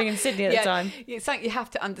 We were living in Sydney at the time. It's like you have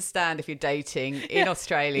to understand if you're dating in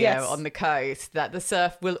Australia on the coast that the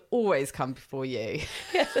surf will always come before you.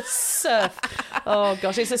 Yeah, the surf. Oh,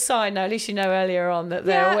 gosh, it's a sign now. At least you know earlier on that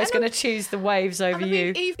they're always going to choose the waves over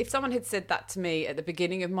you. If someone had said that to me at the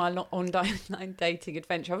beginning of my online dating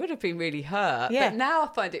adventure, I would have been really hurt. Yeah. But now I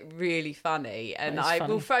find it really funny. And I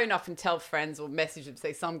will phone up and tell friends or message them,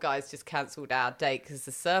 say, some guys just cancelled our date because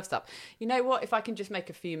the surf's up. You know what? If I can just make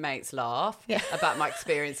a few mates laugh about my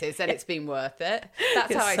experiences, then it's been worth it.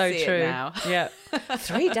 That's how I see it now. Yeah.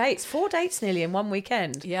 3 dates, 4 dates nearly in one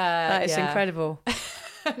weekend. Yeah. That is incredible.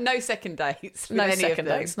 No second dates. No second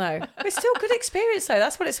dates, no. It's still good experience, though.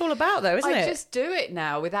 That's what it's all about, though, isn't it? I just do it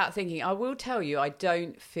now without thinking. I will tell you, I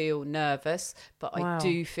don't feel nervous, but I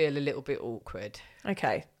do feel a little bit awkward.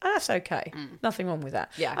 Okay, that's okay. Nothing wrong with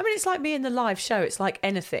that. Yeah. I mean, it's like me in the live show. It's like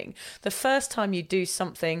anything. The first time you do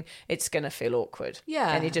something, it's going to feel awkward.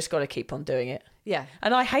 Yeah. And you just got to keep on doing it. Yeah.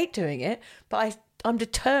 And I hate doing it, but I'm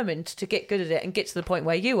determined to get good at it and get to the point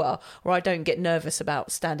where you are, where I don't get nervous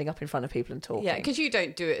about standing up in front of people and talking. Yeah, because you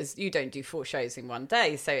don't do 4 shows in one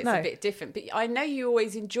day, so it's a bit different. But I know you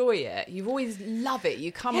always enjoy it. You always love it.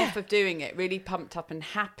 You come off of doing it really pumped up and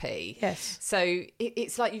happy. Yes. So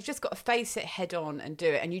it's like you've just got to face it head on and do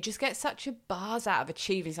it, and you just get such a buzz out of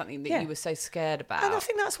achieving something that you were so scared about. And I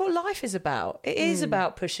think that's what life is about. It is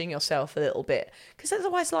about pushing yourself a little bit, because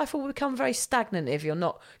otherwise life will become very stagnant if you're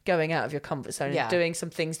not going out of your comfort zone and doing some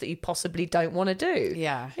things that you possibly don't want to do.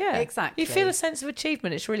 Yeah, exactly. You feel a sense of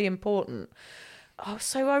achievement. It's really important. Oh,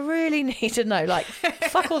 so I really need to know, like,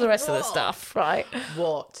 fuck all the rest of the stuff, right?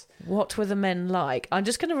 What were the men like? I'm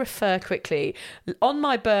just going to refer quickly. On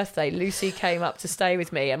my birthday, Lucy came up to stay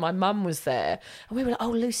with me and my mum was there. And we were like,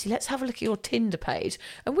 oh, Lucy, let's have a look at your Tinder page.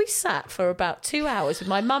 And we sat for about 2 hours with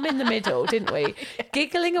my mum in the middle, didn't we?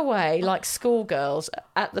 Giggling away like schoolgirls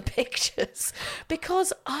at the pictures.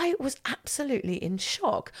 Because I was absolutely in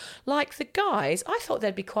shock. Like the guys, I thought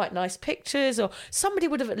there'd be quite nice pictures, or somebody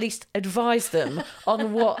would have at least advised them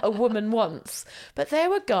on what a woman wants. But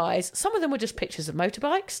there were guys, some of them were just pictures of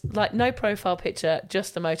motorbikes, like no profile picture,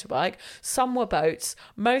 just the motorbike. Some were boats.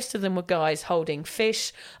 Most of them were guys holding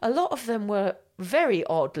fish. A lot of them were very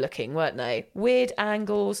odd looking, weren't they? Weird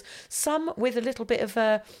angles. Some with a little bit of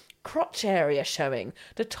a crotch area showing.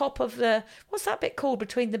 The top of the, what's that bit called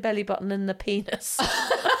between the belly button and the penis?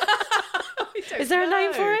 Is there a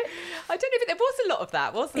name for it? I don't know, but there was a lot of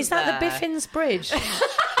that, wasn't there? Is that the Biffin's Bridge? Is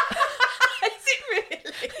it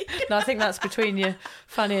really? No, I think that's between your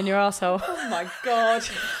fanny and your arsehole. Oh my God.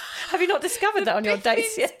 Have you not discovered that on your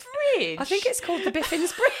dates yet? Bridge? I think it's called the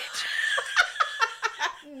Biffin's Bridge.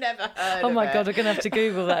 Never heard Oh of my it. God, we're going to have to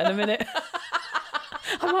Google that in a minute.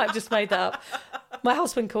 I might have just made that up. My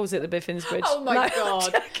husband calls it the Biffin's Bridge. Oh my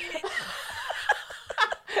God.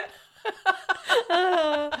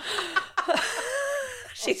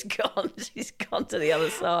 She's gone. She's gone to the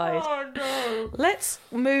other side. Oh no. Let's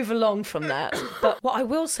move along from that. But what I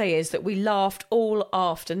will say is that we laughed all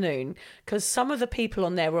afternoon because some of the people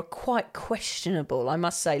on there were quite questionable, I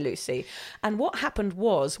must say, Lucy. And what happened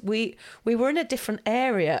was we were in a different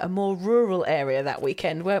area, a more rural area that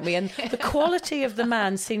weekend, weren't we? And the quality of the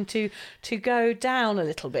man seemed to go down a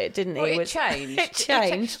little bit, didn't he? Well, it changed. It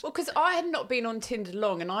changed. Well, because I had not been on Tinder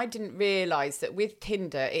long, and I didn't realise that with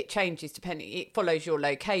Tinder it changes depending. It follows your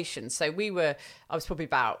location. So I was probably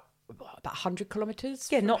about 100 kilometres.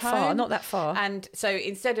 Yeah, not far, not that far. And so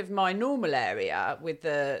instead of my normal area with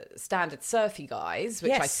the standard surfy guys,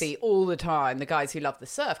 which I see all the time, the guys who love the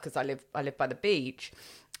surf because I live by the beach.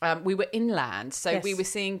 We were inland, so we were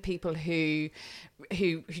seeing people who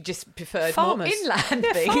just preferred farmers. More inland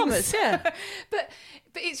things. Farmers, yeah. But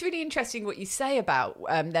it's really interesting what you say about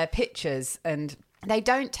their pictures, and they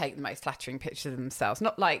don't take the most flattering pictures of themselves.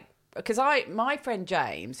 Not like, because my friend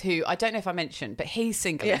James, who I don't know if I mentioned, but he's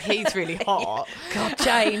single and he's really hot. God,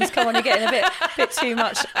 James, come on, you're getting a bit too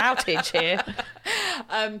much outage here.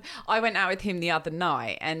 I went out with him the other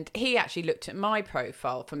night, and he actually looked at my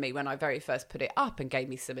profile for me when I very first put it up and gave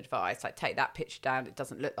me some advice, like take that picture down, it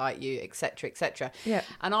doesn't look like you, etc., etc. Yeah.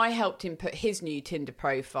 And I helped him put his new Tinder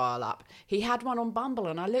profile up. He had one on Bumble,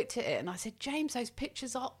 and I looked at it and I said, James, those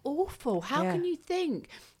pictures are awful. How can you think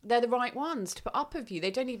they're the right ones to put up of you? They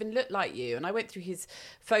don't even look like you. And I went through his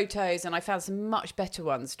photos and I found some much better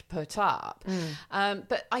ones to put up.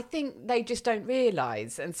 But I think they just don't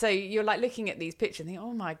realise. And so you're like looking at these pictures and think,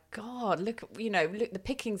 oh my God, look, look, the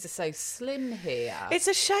pickings are so slim here. It's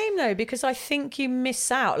a shame though, because I think you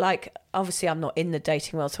miss out. Like, obviously I'm not in the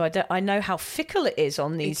dating world, so I know how fickle it is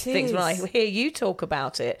on these things when I hear you talk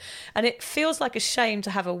about it. And it feels like a shame to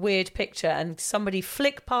have a weird picture and somebody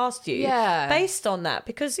flick past you based on that,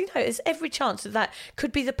 because, there's every chance that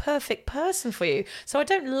could be the perfect person for you. So I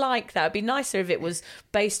don't like that. It'd be nicer if it was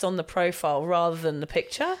based on the profile rather than the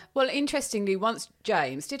picture. Well, interestingly, once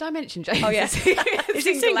James, did I mention James? Oh, yeah. Is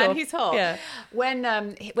he single? And he's hot. Yeah.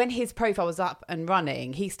 When his profile was up and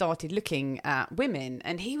running, he started looking at women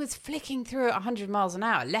and he was flicking through at 100 miles an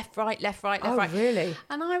hour, left, right, left, right, left, right. Oh, really?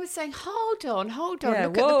 And I was saying, hold on. Yeah,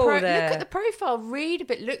 look at the profile, read a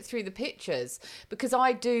bit, look through the pictures, because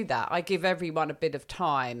I do that. I give everyone a bit of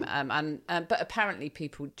time, but apparently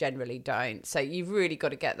people generally don't. So you've really got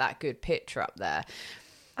to get that good picture up there.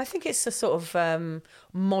 I think it's a sort of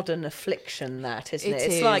modern affliction, that, isn't it?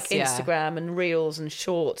 It's is, like Instagram and Reels and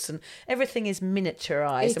Shorts, and everything is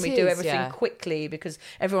miniaturised, and we do everything quickly because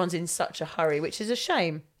everyone's in such a hurry, which is a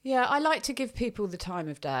shame. Yeah, I like to give people the time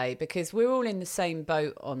of day because we're all in the same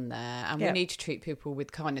boat on there, and we need to treat people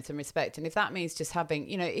with kindness and respect. And if that means just having,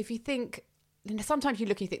 if you think, sometimes you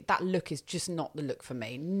think that look is just not the look for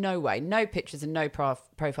me. No way, no pictures and no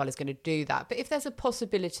profile is going to do that. But if there's a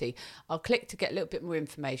possibility, I'll click to get a little bit more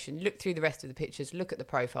information, look through the rest of the pictures, look at the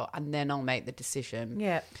profile, and then I'll make the decision.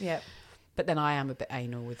 Yeah. But then I am a bit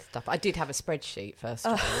anal with stuff. I did have a spreadsheet first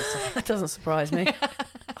of all. So. That doesn't surprise me.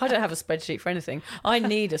 I don't have a spreadsheet for anything. I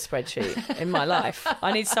need a spreadsheet in my life.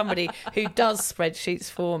 I need somebody who does spreadsheets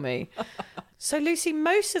for me. So, Lucy,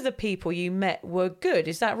 most of the people you met were good,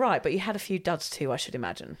 is that right? But you had a few duds too, I should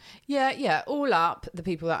imagine. Yeah. All up, the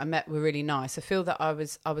people that I met were really nice. I feel that I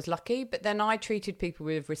was lucky, but then I treated people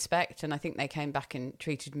with respect, and I think they came back and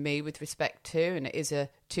treated me with respect too, and it is a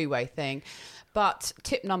two-way thing. But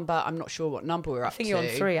tip number, I'm not sure what number we're up to. I think you're on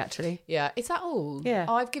 3, actually. Yeah. Is that all? Yeah.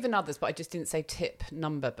 I've given others, but I just didn't say tip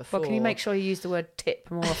number before. Well, can you make sure you use the word tip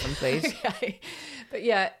more often, please? Okay. But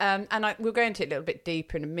yeah, we'll go into it a little bit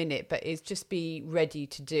deeper in a minute, but is just be ready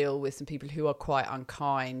to deal with some people who are quite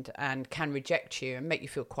unkind and can reject you and make you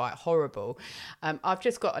feel quite horrible. I've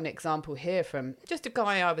just got an example here from just a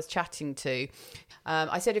guy I was chatting to.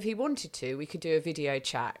 I said if he wanted to, we could do a video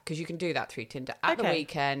chat, because you can do that through Tinder at the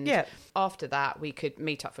weekend. Yeah. After that, we could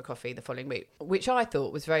meet up for coffee the following week, which I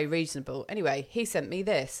thought was very reasonable. Anyway, he sent me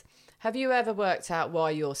this. Have you ever worked out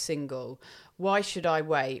why you're single? Why should I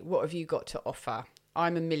wait? What have you got to offer?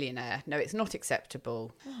 I'm a millionaire. No, it's not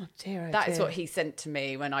acceptable. Oh, dear. That is what he sent to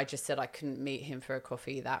me when I just said I couldn't meet him for a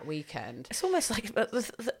coffee that weekend. It's almost like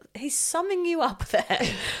he's summing you up there.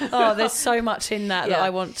 Oh, there's so much in that I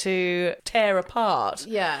want to tear apart.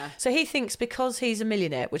 Yeah. So he thinks because he's a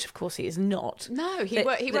millionaire, which of course he is not. No, he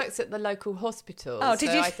works at the local hospital. Oh,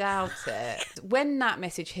 did you? I doubt it. When that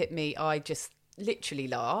message hit me, I just literally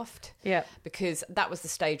laughed. Yeah. Because that was the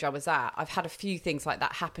stage I was at. I've had a few things like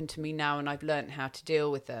that happen to me now, and I've learned how to deal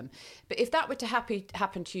with them. But if that were to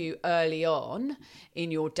happen to you early on in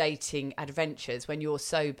your dating adventures when you're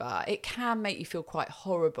sober, it can make you feel quite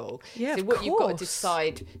horrible. Yeah, so what you've got to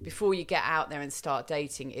decide before you get out there and start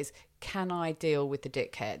dating is, can I deal with the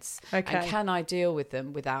dickheads? Okay. And can I deal with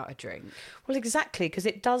them without a drink? Well, exactly, because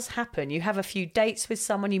it does happen. You have a few dates with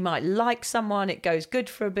someone, you might like someone, it goes good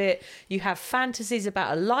for a bit, you have fantasies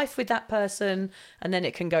about a life with that person, and then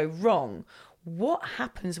it can go wrong. What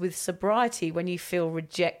happens with sobriety when you feel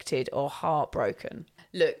rejected or heartbroken?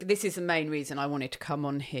 Look, this is the main reason I wanted to come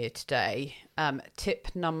on here today. Tip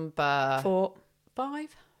number 4.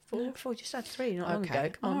 5? 4? No, 4, just had 3 not long ago.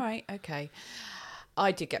 Come on. All right, okay.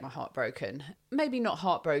 I did get my heart broken. Maybe not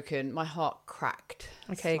heartbroken, my heart cracked.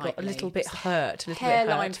 Okay, slightly. got a little bit hurt.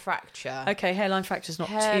 Hairline fracture. Okay, hairline fracture's not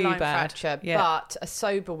too Hairline bad. fracture, Yeah. but a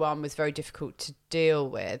sober one was very difficult to deal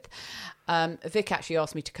with. Vic actually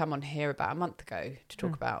asked me to come on here about a month ago to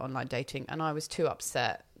talk about online dating, and I was too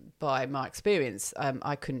upset by my experience.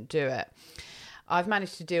 I couldn't do it. I've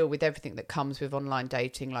managed to deal with everything that comes with online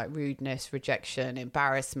dating, like rudeness, rejection,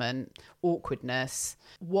 embarrassment, awkwardness.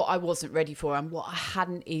 What I wasn't ready for and what I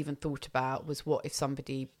hadn't even thought about was, what if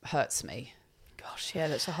somebody hurts me? Gosh, yeah,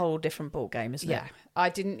 that's a whole different ball game, isn't it? Yeah, I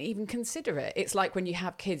didn't even consider it. It's like when you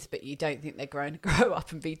have kids, but you don't think they're going to grow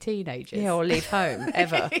up and be teenagers. Yeah, or leave home,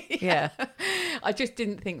 ever. Yeah. I just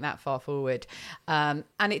didn't think that far forward. And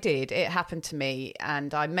it did. It happened to me.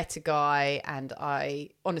 And I met a guy and I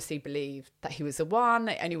honestly believed that he was the one.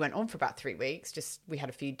 It only went on for about 3 weeks. We had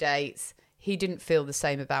a few dates. He didn't feel the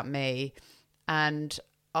same about me. And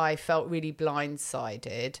I felt really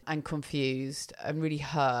blindsided and confused and really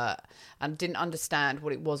hurt and didn't understand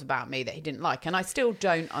what it was about me that he didn't like. And I still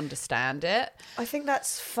don't understand it. I think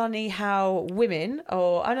that's funny how women,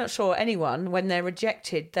 or I'm not sure anyone, when they're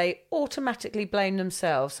rejected, they automatically blame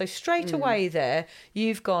themselves. So straight away there,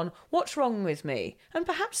 you've gone, what's wrong with me? And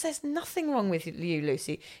perhaps there's nothing wrong with you,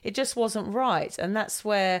 Lucy. It just wasn't right. And that's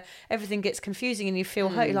where everything gets confusing and you feel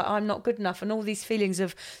hurt. You're like, I'm not good enough. And all these feelings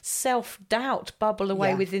of self-doubt bubble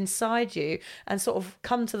away with inside you and sort of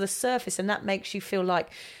come to the surface. And that makes you feel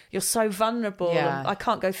like you're so vulnerable. Yeah. And I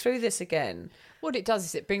can't go through this again. What it does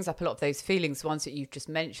is it brings up a lot of those feelings, ones that you've just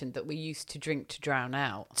mentioned, that we used to drink to drown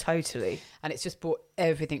out. Totally. And it's just brought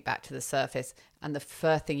everything back to the surface. And the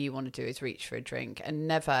first thing you want to do is reach for a drink. And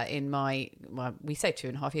never in we say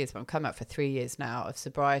 2.5 years, but I'm coming up for 3 years now of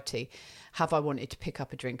sobriety, have I wanted to pick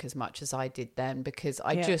up a drink as much as I did then, because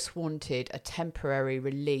I just wanted a temporary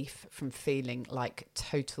relief from feeling like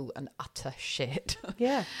total and utter shit.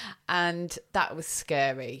 Yeah. And that was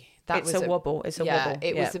scary. It's a wobble. It's a wobble.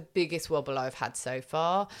 It was the biggest wobble I've had so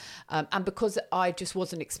far. And because I just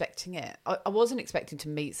wasn't expecting it. I wasn't expecting to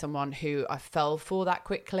meet someone who I fell for that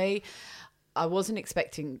quickly. I wasn't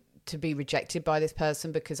expecting to be rejected by this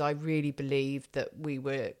person because I really believed that we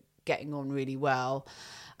were getting on really well.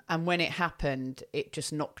 And when it happened, it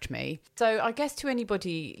just knocked me. So I guess to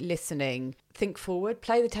anybody listening, think forward,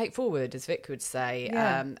 play the tape forward, as Vic would say.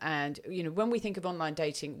 Yeah. And, you know, when we think of online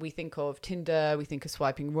dating, we think of Tinder, we think of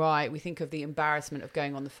swiping right, we think of the embarrassment of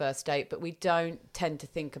going on the first date, but we don't tend to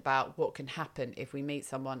think about what can happen if we meet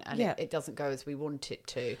someone and it doesn't go as we want it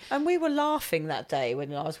to. And we were laughing that day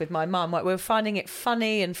when I was with my mum. Like, we were finding it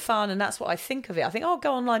funny and fun, and that's what I think of it. I think,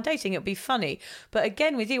 go online dating, it'll be funny. But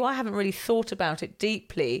again, with you, I haven't really thought about it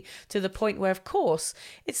deeply to the point where, of course,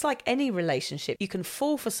 it's like any relationship. You can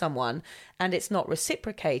fall for someone and it's not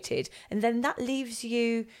reciprocated, and then that leaves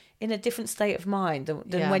you in a different state of mind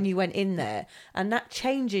than when you went in there, and that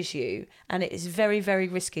changes you, and it is very, very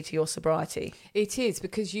risky to your sobriety. It is,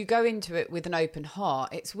 because you go into it with an open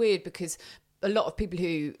heart. It's weird because a lot of people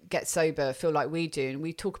who get sober feel like we do, and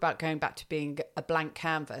we talk about going back to being a blank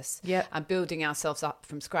canvas and building ourselves up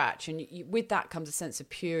from scratch. And with that comes a sense of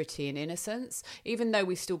purity and innocence, even though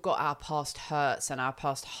we've still got our past hurts and our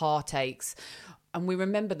past heartaches, and we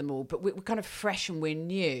remember them all, but we're kind of fresh and we're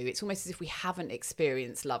new. It's almost as if we haven't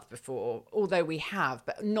experienced love before, although we have,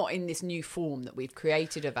 but not in this new form that we've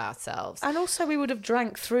created of ourselves. And also we would have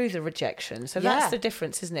drank through the rejection. So that's the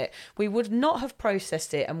difference, isn't it? We would not have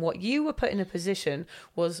processed it. And what you were put in a position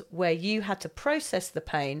was where you had to process the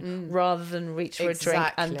pain rather than reach for a drink.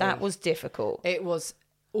 And that was difficult. It was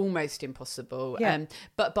almost impossible.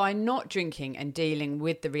 But by not drinking and dealing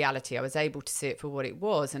with the reality, I was able to see it for what it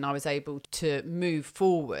was, and I was able to move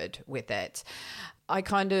forward with it. I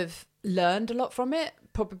kind of learned a lot from it.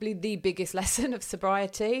 Probably the biggest lesson of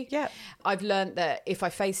sobriety. Yeah. I've learned that if I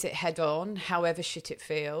face it head on, however shit it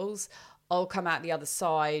feels, I'll come out the other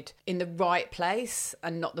side in the right place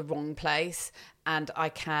and not the wrong place. And I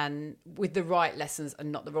can, with the right lessons and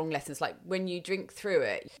not the wrong lessons. Like when you drink through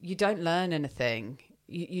it, you don't learn anything.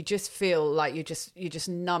 You just feel like you're just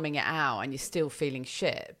numbing it out and you're still feeling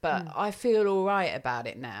shit. But I feel all right about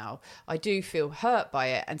it now. I do feel hurt by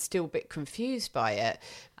it and still a bit confused by it.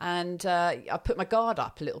 And I put my guard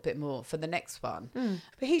up a little bit more for the next one.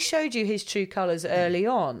 But he showed you his true colours early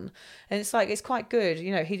on. And it's like, it's quite good.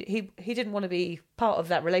 You know, he didn't want to be part of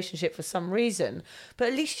that relationship for some reason. But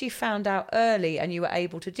at least you found out early and you were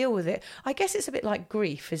able to deal with it. I guess it's a bit like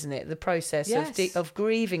grief, isn't it? The process of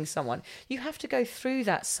grieving someone. You have to go through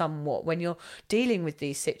that somewhat when you're dealing with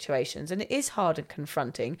these situations. And it is hard and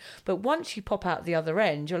confronting. But once you pop out the other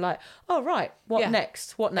end, you're like, oh, right, what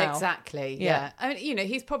next? What now? Exactly, yeah. I mean, you know,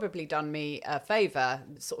 he's probably done me a favour,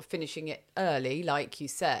 sort of finishing it early, like you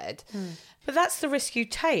said. But that's the risk you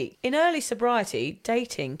take. In early sobriety,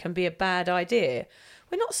 dating can be a bad idea.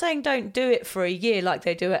 We're not saying don't do it for a year like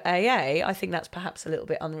they do at AA. I think that's perhaps a little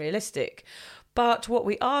bit unrealistic. But what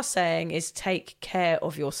we are saying is take care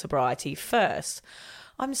of your sobriety first.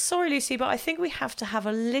 I'm sorry, Lucy, but I think we have to have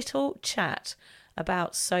a little chat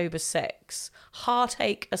about sober sex.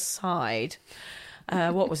 Heartache aside.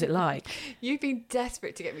 What was it like? You've been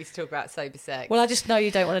desperate to get me to talk about sober sex. Well, I just know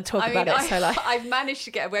you don't want to talk about it. So I've managed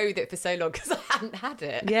to get away with it for so long because I hadn't had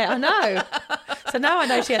it. Yeah, I know. So now I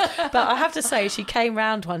know she has. But I have to say, she came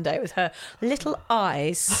round one day with her little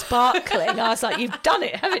eyes sparkling. I was like, you've done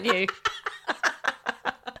it, haven't you?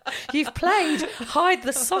 You've played hide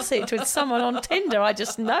the sausage with someone on Tinder. I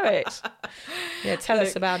just know it. Yeah, tell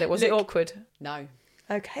us about it. Was it awkward? No.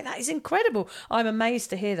 Okay, that is incredible. I'm amazed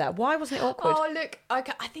to hear that. Why wasn't it awkward? Oh, look, I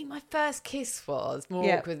think my first kiss was more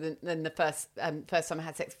awkward than the first time I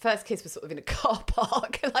had sex. First kiss was sort of in a car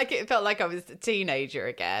park. Like, it felt like I was a teenager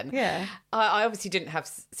again. Yeah. I obviously didn't have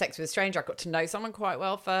sex with a stranger. I got to know someone quite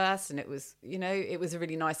well first, and it was, it was a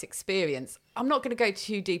really nice experience. I'm not going to go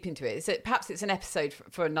too deep into it. Perhaps it's an episode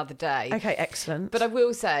for another day. Okay, excellent. But I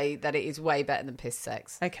will say that it is way better than piss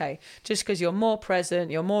sex. Okay, just because you're more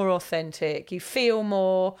present, you're more authentic, you feel more.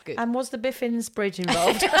 Good. And was the Biffins Bridge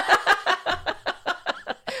involved?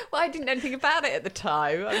 Well, I didn't know anything about it at the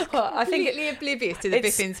time. I was completely oblivious to the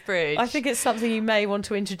Biffins Bridge. I think it's something you may want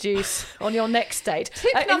to introduce on your next date.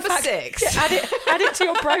 Tip number 6. Yeah, add it to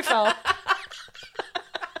your profile.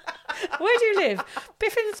 Where do you live?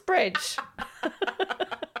 Biffins Bridge.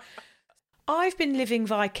 I've been living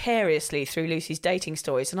vicariously through Lucy's dating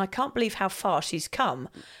stories, and I can't believe how far she's come.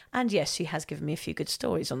 And yes, she has given me a few good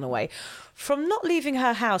stories on the way. From not leaving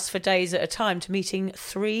her house for days at a time to meeting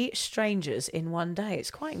 3 strangers in one day.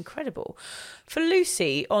 It's quite incredible. For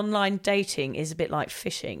Lucy, online dating is a bit like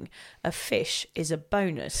fishing. A fish is a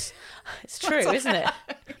bonus. It's true, isn't it?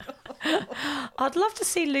 I'd love to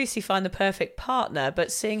see Lucy find the perfect partner,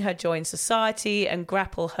 but seeing her join society and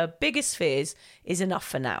grapple her biggest fears is enough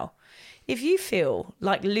for now. If you feel,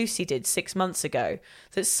 like Lucy did 6 months ago,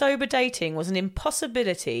 that sober dating was an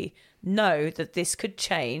impossibility, know that this could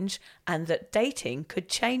change and that dating could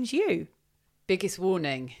change you. Biggest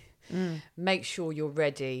warning. Make sure you're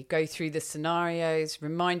ready. Go through the scenarios,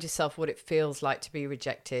 remind yourself what it feels like to be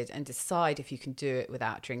rejected, and decide if you can do it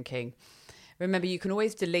without drinking. Remember, you can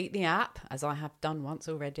always delete the app, as I have done once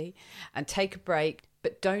already, and take a break.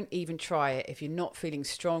 But don't even try it if you're not feeling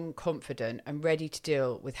strong, confident, and ready to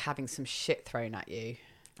deal with having some shit thrown at you.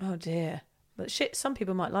 Oh dear. But shit, some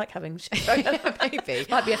people might like having shit thrown at them. Maybe.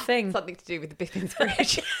 Might be a thing. Something to do with the Biffins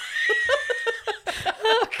Bridge.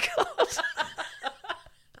 Oh, God.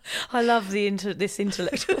 I love this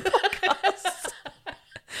intellectual podcast.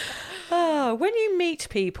 Oh, when you meet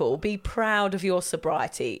people, be proud of your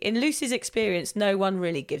sobriety. In Lucy's experience, no one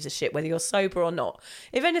really gives a shit whether you're sober or not.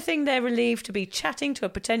 If anything, they're relieved to be chatting to a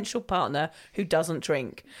potential partner who doesn't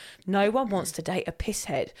drink. No one wants to date a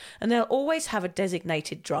pisshead, and they'll always have a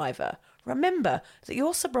designated driver. Remember that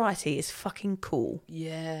your sobriety is fucking cool.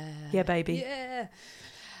 Yeah. Yeah, baby. Yeah.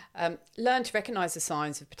 Learn to recognise the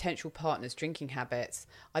signs of potential partners' drinking habits.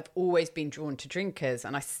 I've always been drawn to drinkers,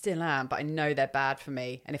 and I still am, but I know they're bad for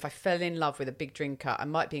me. And if I fell in love with a big drinker, I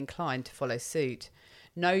might be inclined to follow suit.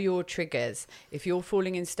 Know your triggers. If you're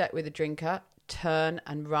falling in step with a drinker, turn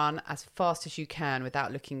and run as fast as you can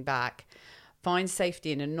without looking back. Find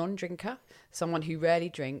safety in a non-drinker, someone who rarely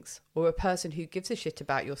drinks, or a person who gives a shit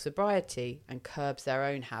about your sobriety and curbs their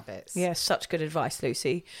own habits. Yeah, such good advice,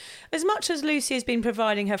 Lucy. As much as Lucy has been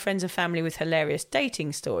providing her friends and family with hilarious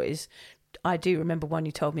dating stories, I do remember one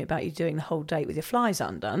you told me about you doing the whole date with your flies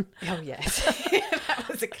undone. Oh, yes. That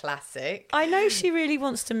was a classic. I know she really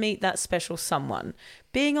wants to meet that special someone.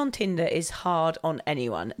 Being on Tinder is hard on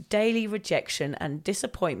anyone. Daily rejection and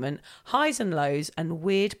disappointment, highs and lows, and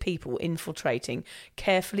weird people infiltrating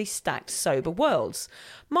carefully stacked sober worlds.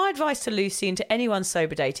 My advice to Lucy and to anyone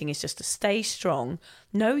sober dating is just to stay strong,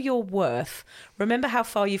 know your worth, remember how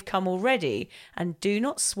far you've come already, and do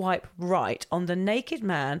not swipe right on the naked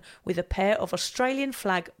man with a pair of Australian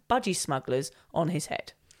flag budgie smugglers on his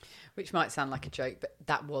head. Which might sound like a joke, but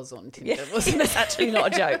that was on Tinder, wasn't it? It's actually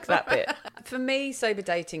not a joke, that bit. For me, sober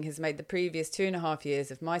dating has made the previous 2.5 years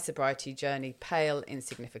of my sobriety journey pale in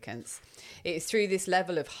significance. It is through this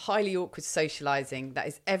level of highly awkward socialising, that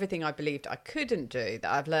is everything I believed I couldn't do, that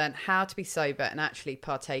I've learned how to be sober and actually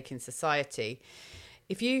partake in society.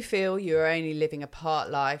 If you feel you are only living a part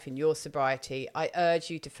life in your sobriety, I urge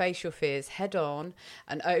you to face your fears head on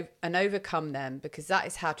and overcome them, because that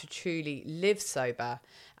is how to truly live sober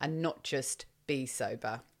and not just be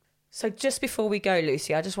sober. So just before we go,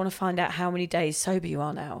 Lucy, I just want to find out how many days sober you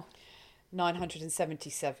are now.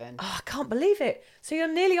 977. Oh, I can't believe it. So you're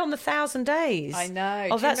nearly on the 1,000 days. I know.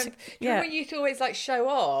 Oh, do you remember when you used to always like show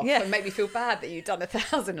off and make me feel bad that you'd done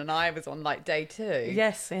 1,000 and I was on like day 2?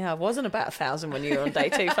 Yes, yeah, I wasn't about 1,000 when you were on day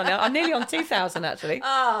 2. Funny, I'm nearly on 2,000 actually.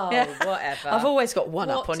 Oh, yeah. Whatever. I've always got one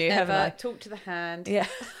up on you, haven't I? Talk to the hand. Yeah.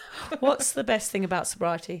 What's the best thing about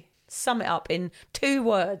sobriety? Sum it up in 2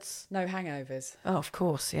 words. No hangovers. Oh, of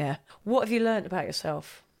course, yeah. What have you learnt about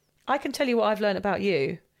yourself? I can tell you what I've learnt about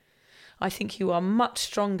you. I think you are much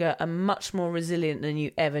stronger and much more resilient than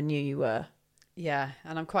you ever knew you were. Yeah,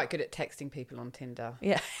 and I'm quite good at texting people on Tinder.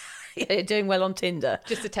 Yeah, you're doing well on Tinder.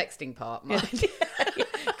 Just the texting part, mind.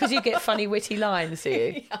 Because you get funny, witty lines, do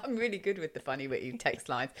you? Yeah, I'm really good with the funny, witty text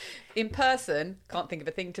lines. In person, can't think of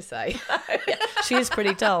a thing to say. She is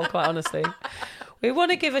pretty dull, quite honestly. We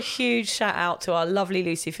want to give a huge shout out to our lovely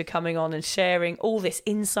Lucy for coming on and sharing all this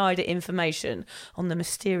insider information on the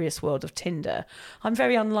mysterious world of Tinder. I'm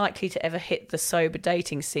very unlikely to ever hit the sober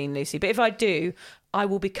dating scene, Lucy, but if I do, I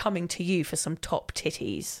will be coming to you for some top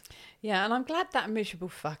titties. Yeah, and I'm glad that miserable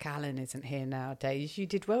fuck Alan isn't here nowadays. You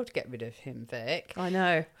did well to get rid of him, Vic. I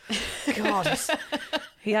know. God,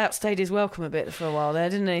 he outstayed his welcome a bit for a while there,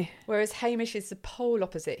 didn't he? Whereas Hamish is the pole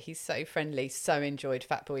opposite. He's so friendly, so enjoyed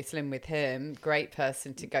Fatboy Slim with him. Great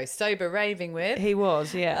person to go sober raving with. He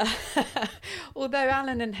was, yeah. Although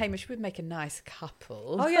Alan and Hamish would make a nice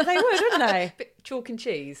couple. Oh, yeah, they would, wouldn't they? Bit chalk and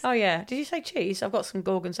cheese. Oh, yeah. Did you say cheese? I've got some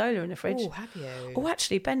gorgonzola in the fridge. Oh, have you? Oh,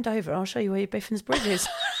 actually, bend over. I'll show you where your Biffin's Bridge is.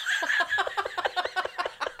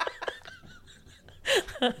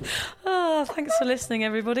 Oh, thanks for listening,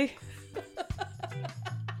 everybody.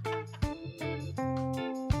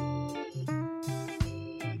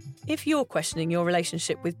 If you're questioning your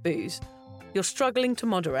relationship with booze, you're struggling to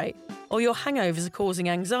moderate, or your hangovers are causing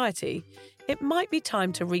anxiety, it might be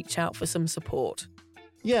time to reach out for some support.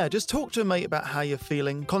 Yeah, just talk to a mate about how you're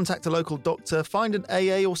feeling, contact a local doctor, find an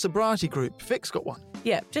AA or sobriety group. Vic's got one.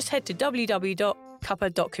 Yeah, just head to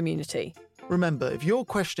www.cuppa.community. Remember, if you're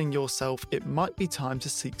questioning yourself, it might be time to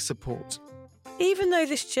seek support. Even though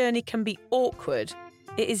this journey can be awkward,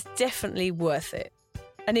 it is definitely worth it.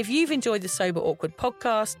 And if you've enjoyed the Sober Awkward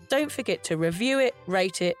podcast, don't forget to review it,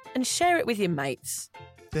 rate it, and share it with your mates.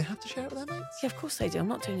 Do they have to share it with their mates? Yeah, of course they do. I'm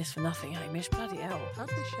not doing this for nothing, Hamish. Bloody hell. How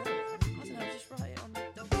do they share it? I don't know, just write it on the...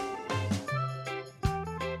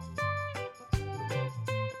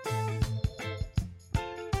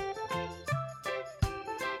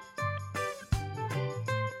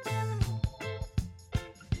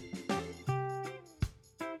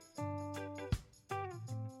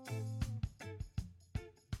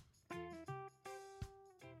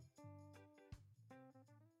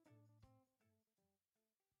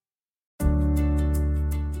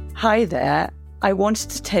 Hi there. I wanted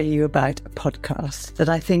to tell you about a podcast that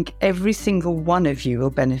I think every single one of you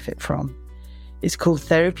will benefit from. It's called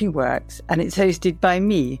Therapy Works, and it's hosted by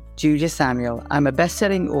me, Julia Samuel. I'm a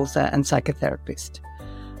best-selling author and psychotherapist.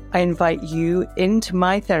 I invite you into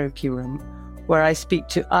my therapy room where I speak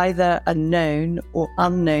to either a known or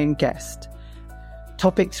unknown guest.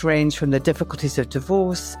 Topics range from the difficulties of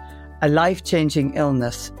divorce, a life-changing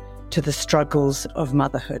illness, to the struggles of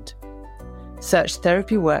motherhood. Search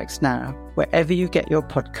Therapy Works now, wherever you get your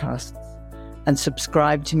podcasts, and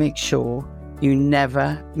subscribe to make sure you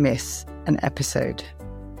never miss an episode.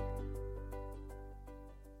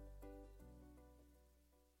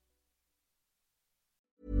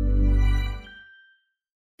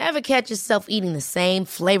 Ever catch yourself eating the same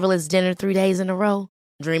flavorless dinner 3 days in a row?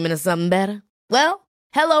 Dreaming of something better? Well,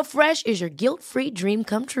 HelloFresh is your guilt-free dream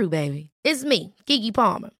come true, baby. It's me, Keke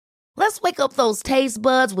Palmer. Let's wake up those taste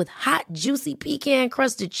buds with hot, juicy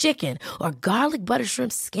pecan-crusted chicken or garlic butter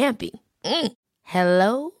shrimp scampi.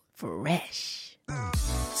 Hello Fresh.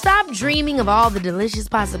 Stop dreaming of all the delicious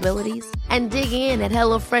possibilities and dig in at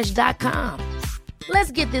HelloFresh.com.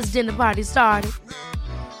 Let's get this dinner party started.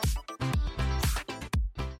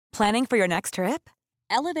 Planning for your next trip?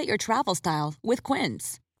 Elevate your travel style with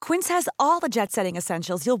Quince. Quince has all the jet-setting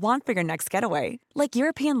essentials you'll want for your next getaway, like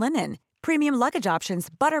European linen, premium luggage options,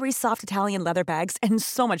 buttery soft Italian leather bags, and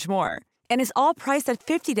so much more. And is all priced at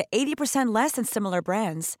 50 to 80% less than similar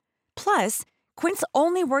brands. Plus, Quince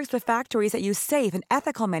only works with factories that use safe and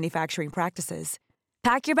ethical manufacturing practices.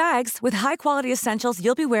 Pack your bags with high-quality essentials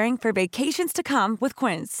you'll be wearing for vacations to come with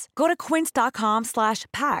Quince. Go to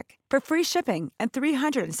quince.com/pack for free shipping and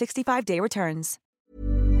 365-day returns.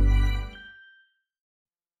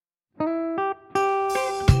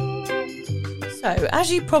 So,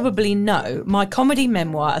 as you probably know, my comedy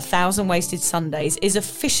memoir, 1,000 Wasted Sundays, is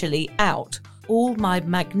officially out. All my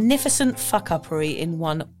magnificent fuck-uppery in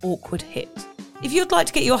one awkward hit. If you'd like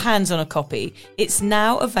to get your hands on a copy, it's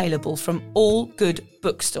now available from all good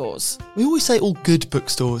bookstores. We always say all good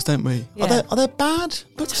bookstores, don't we? Yeah. Are there bad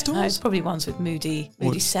No, bookstores? it's probably ones with moody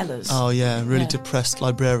sellers. Oh yeah, really Yeah. depressed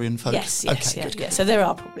librarian folk. Yes, Okay, yeah, good. yeah. So there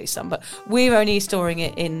are probably some, but we're only storing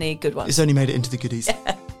it in the good ones. It's only made it into the goodies.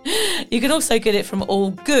 You can also get it from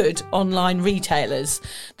all good online retailers.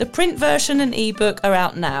 The print version and ebook are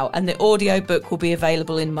out now, and the audiobook will be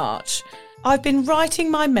available in March. I've been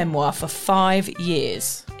writing my memoir for 5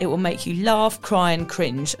 years. It will make you laugh, cry and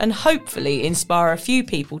cringe, and hopefully inspire a few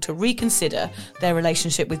people to reconsider their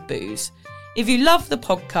relationship with booze. If you love the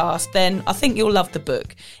podcast, then I think you'll love the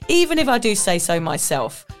book, even if I do say so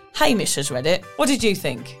myself. Hamish has read it. What did you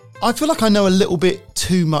think? I feel like I know a little bit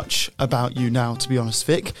too much about you now, to be honest,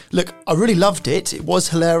 Vic. Look, I really loved it. It was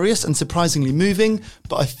hilarious and surprisingly moving,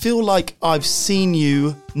 but I feel like I've seen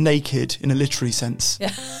you naked in a literary sense. Yeah.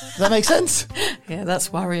 Does that make sense? Yeah,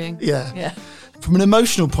 that's worrying. Yeah. From an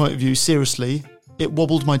emotional point of view, seriously, it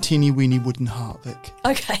wobbled my teeny weeny wooden heart, Vic.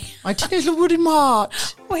 Okay. My teeny little wooden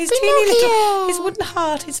heart. Well, his wooden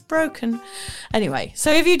heart is broken. Anyway,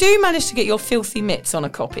 so if you do manage to get your filthy mitts on a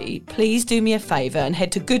copy, please do me a favour and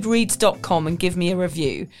head to goodreads.com and give me a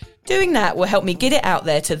review. Doing that will help me get it out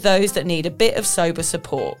there to those that need a bit of sober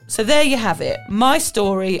support. So there you have it. My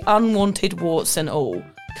story, unwanted warts and all.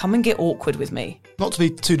 Come and get awkward with me. Not to be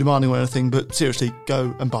too demanding or anything, but seriously,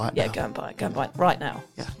 go and buy it now. Yeah, go and buy it. Go and buy it right now.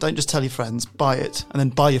 Yeah, don't just tell your friends, buy it, and then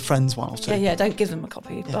buy your friends one or two. Yeah, don't give them a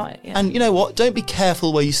copy, buy it, yeah. And you know what? Don't be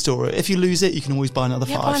careful where you store it. If you lose it, you can always buy another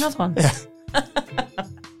 5. Yeah, buy another one. Yeah.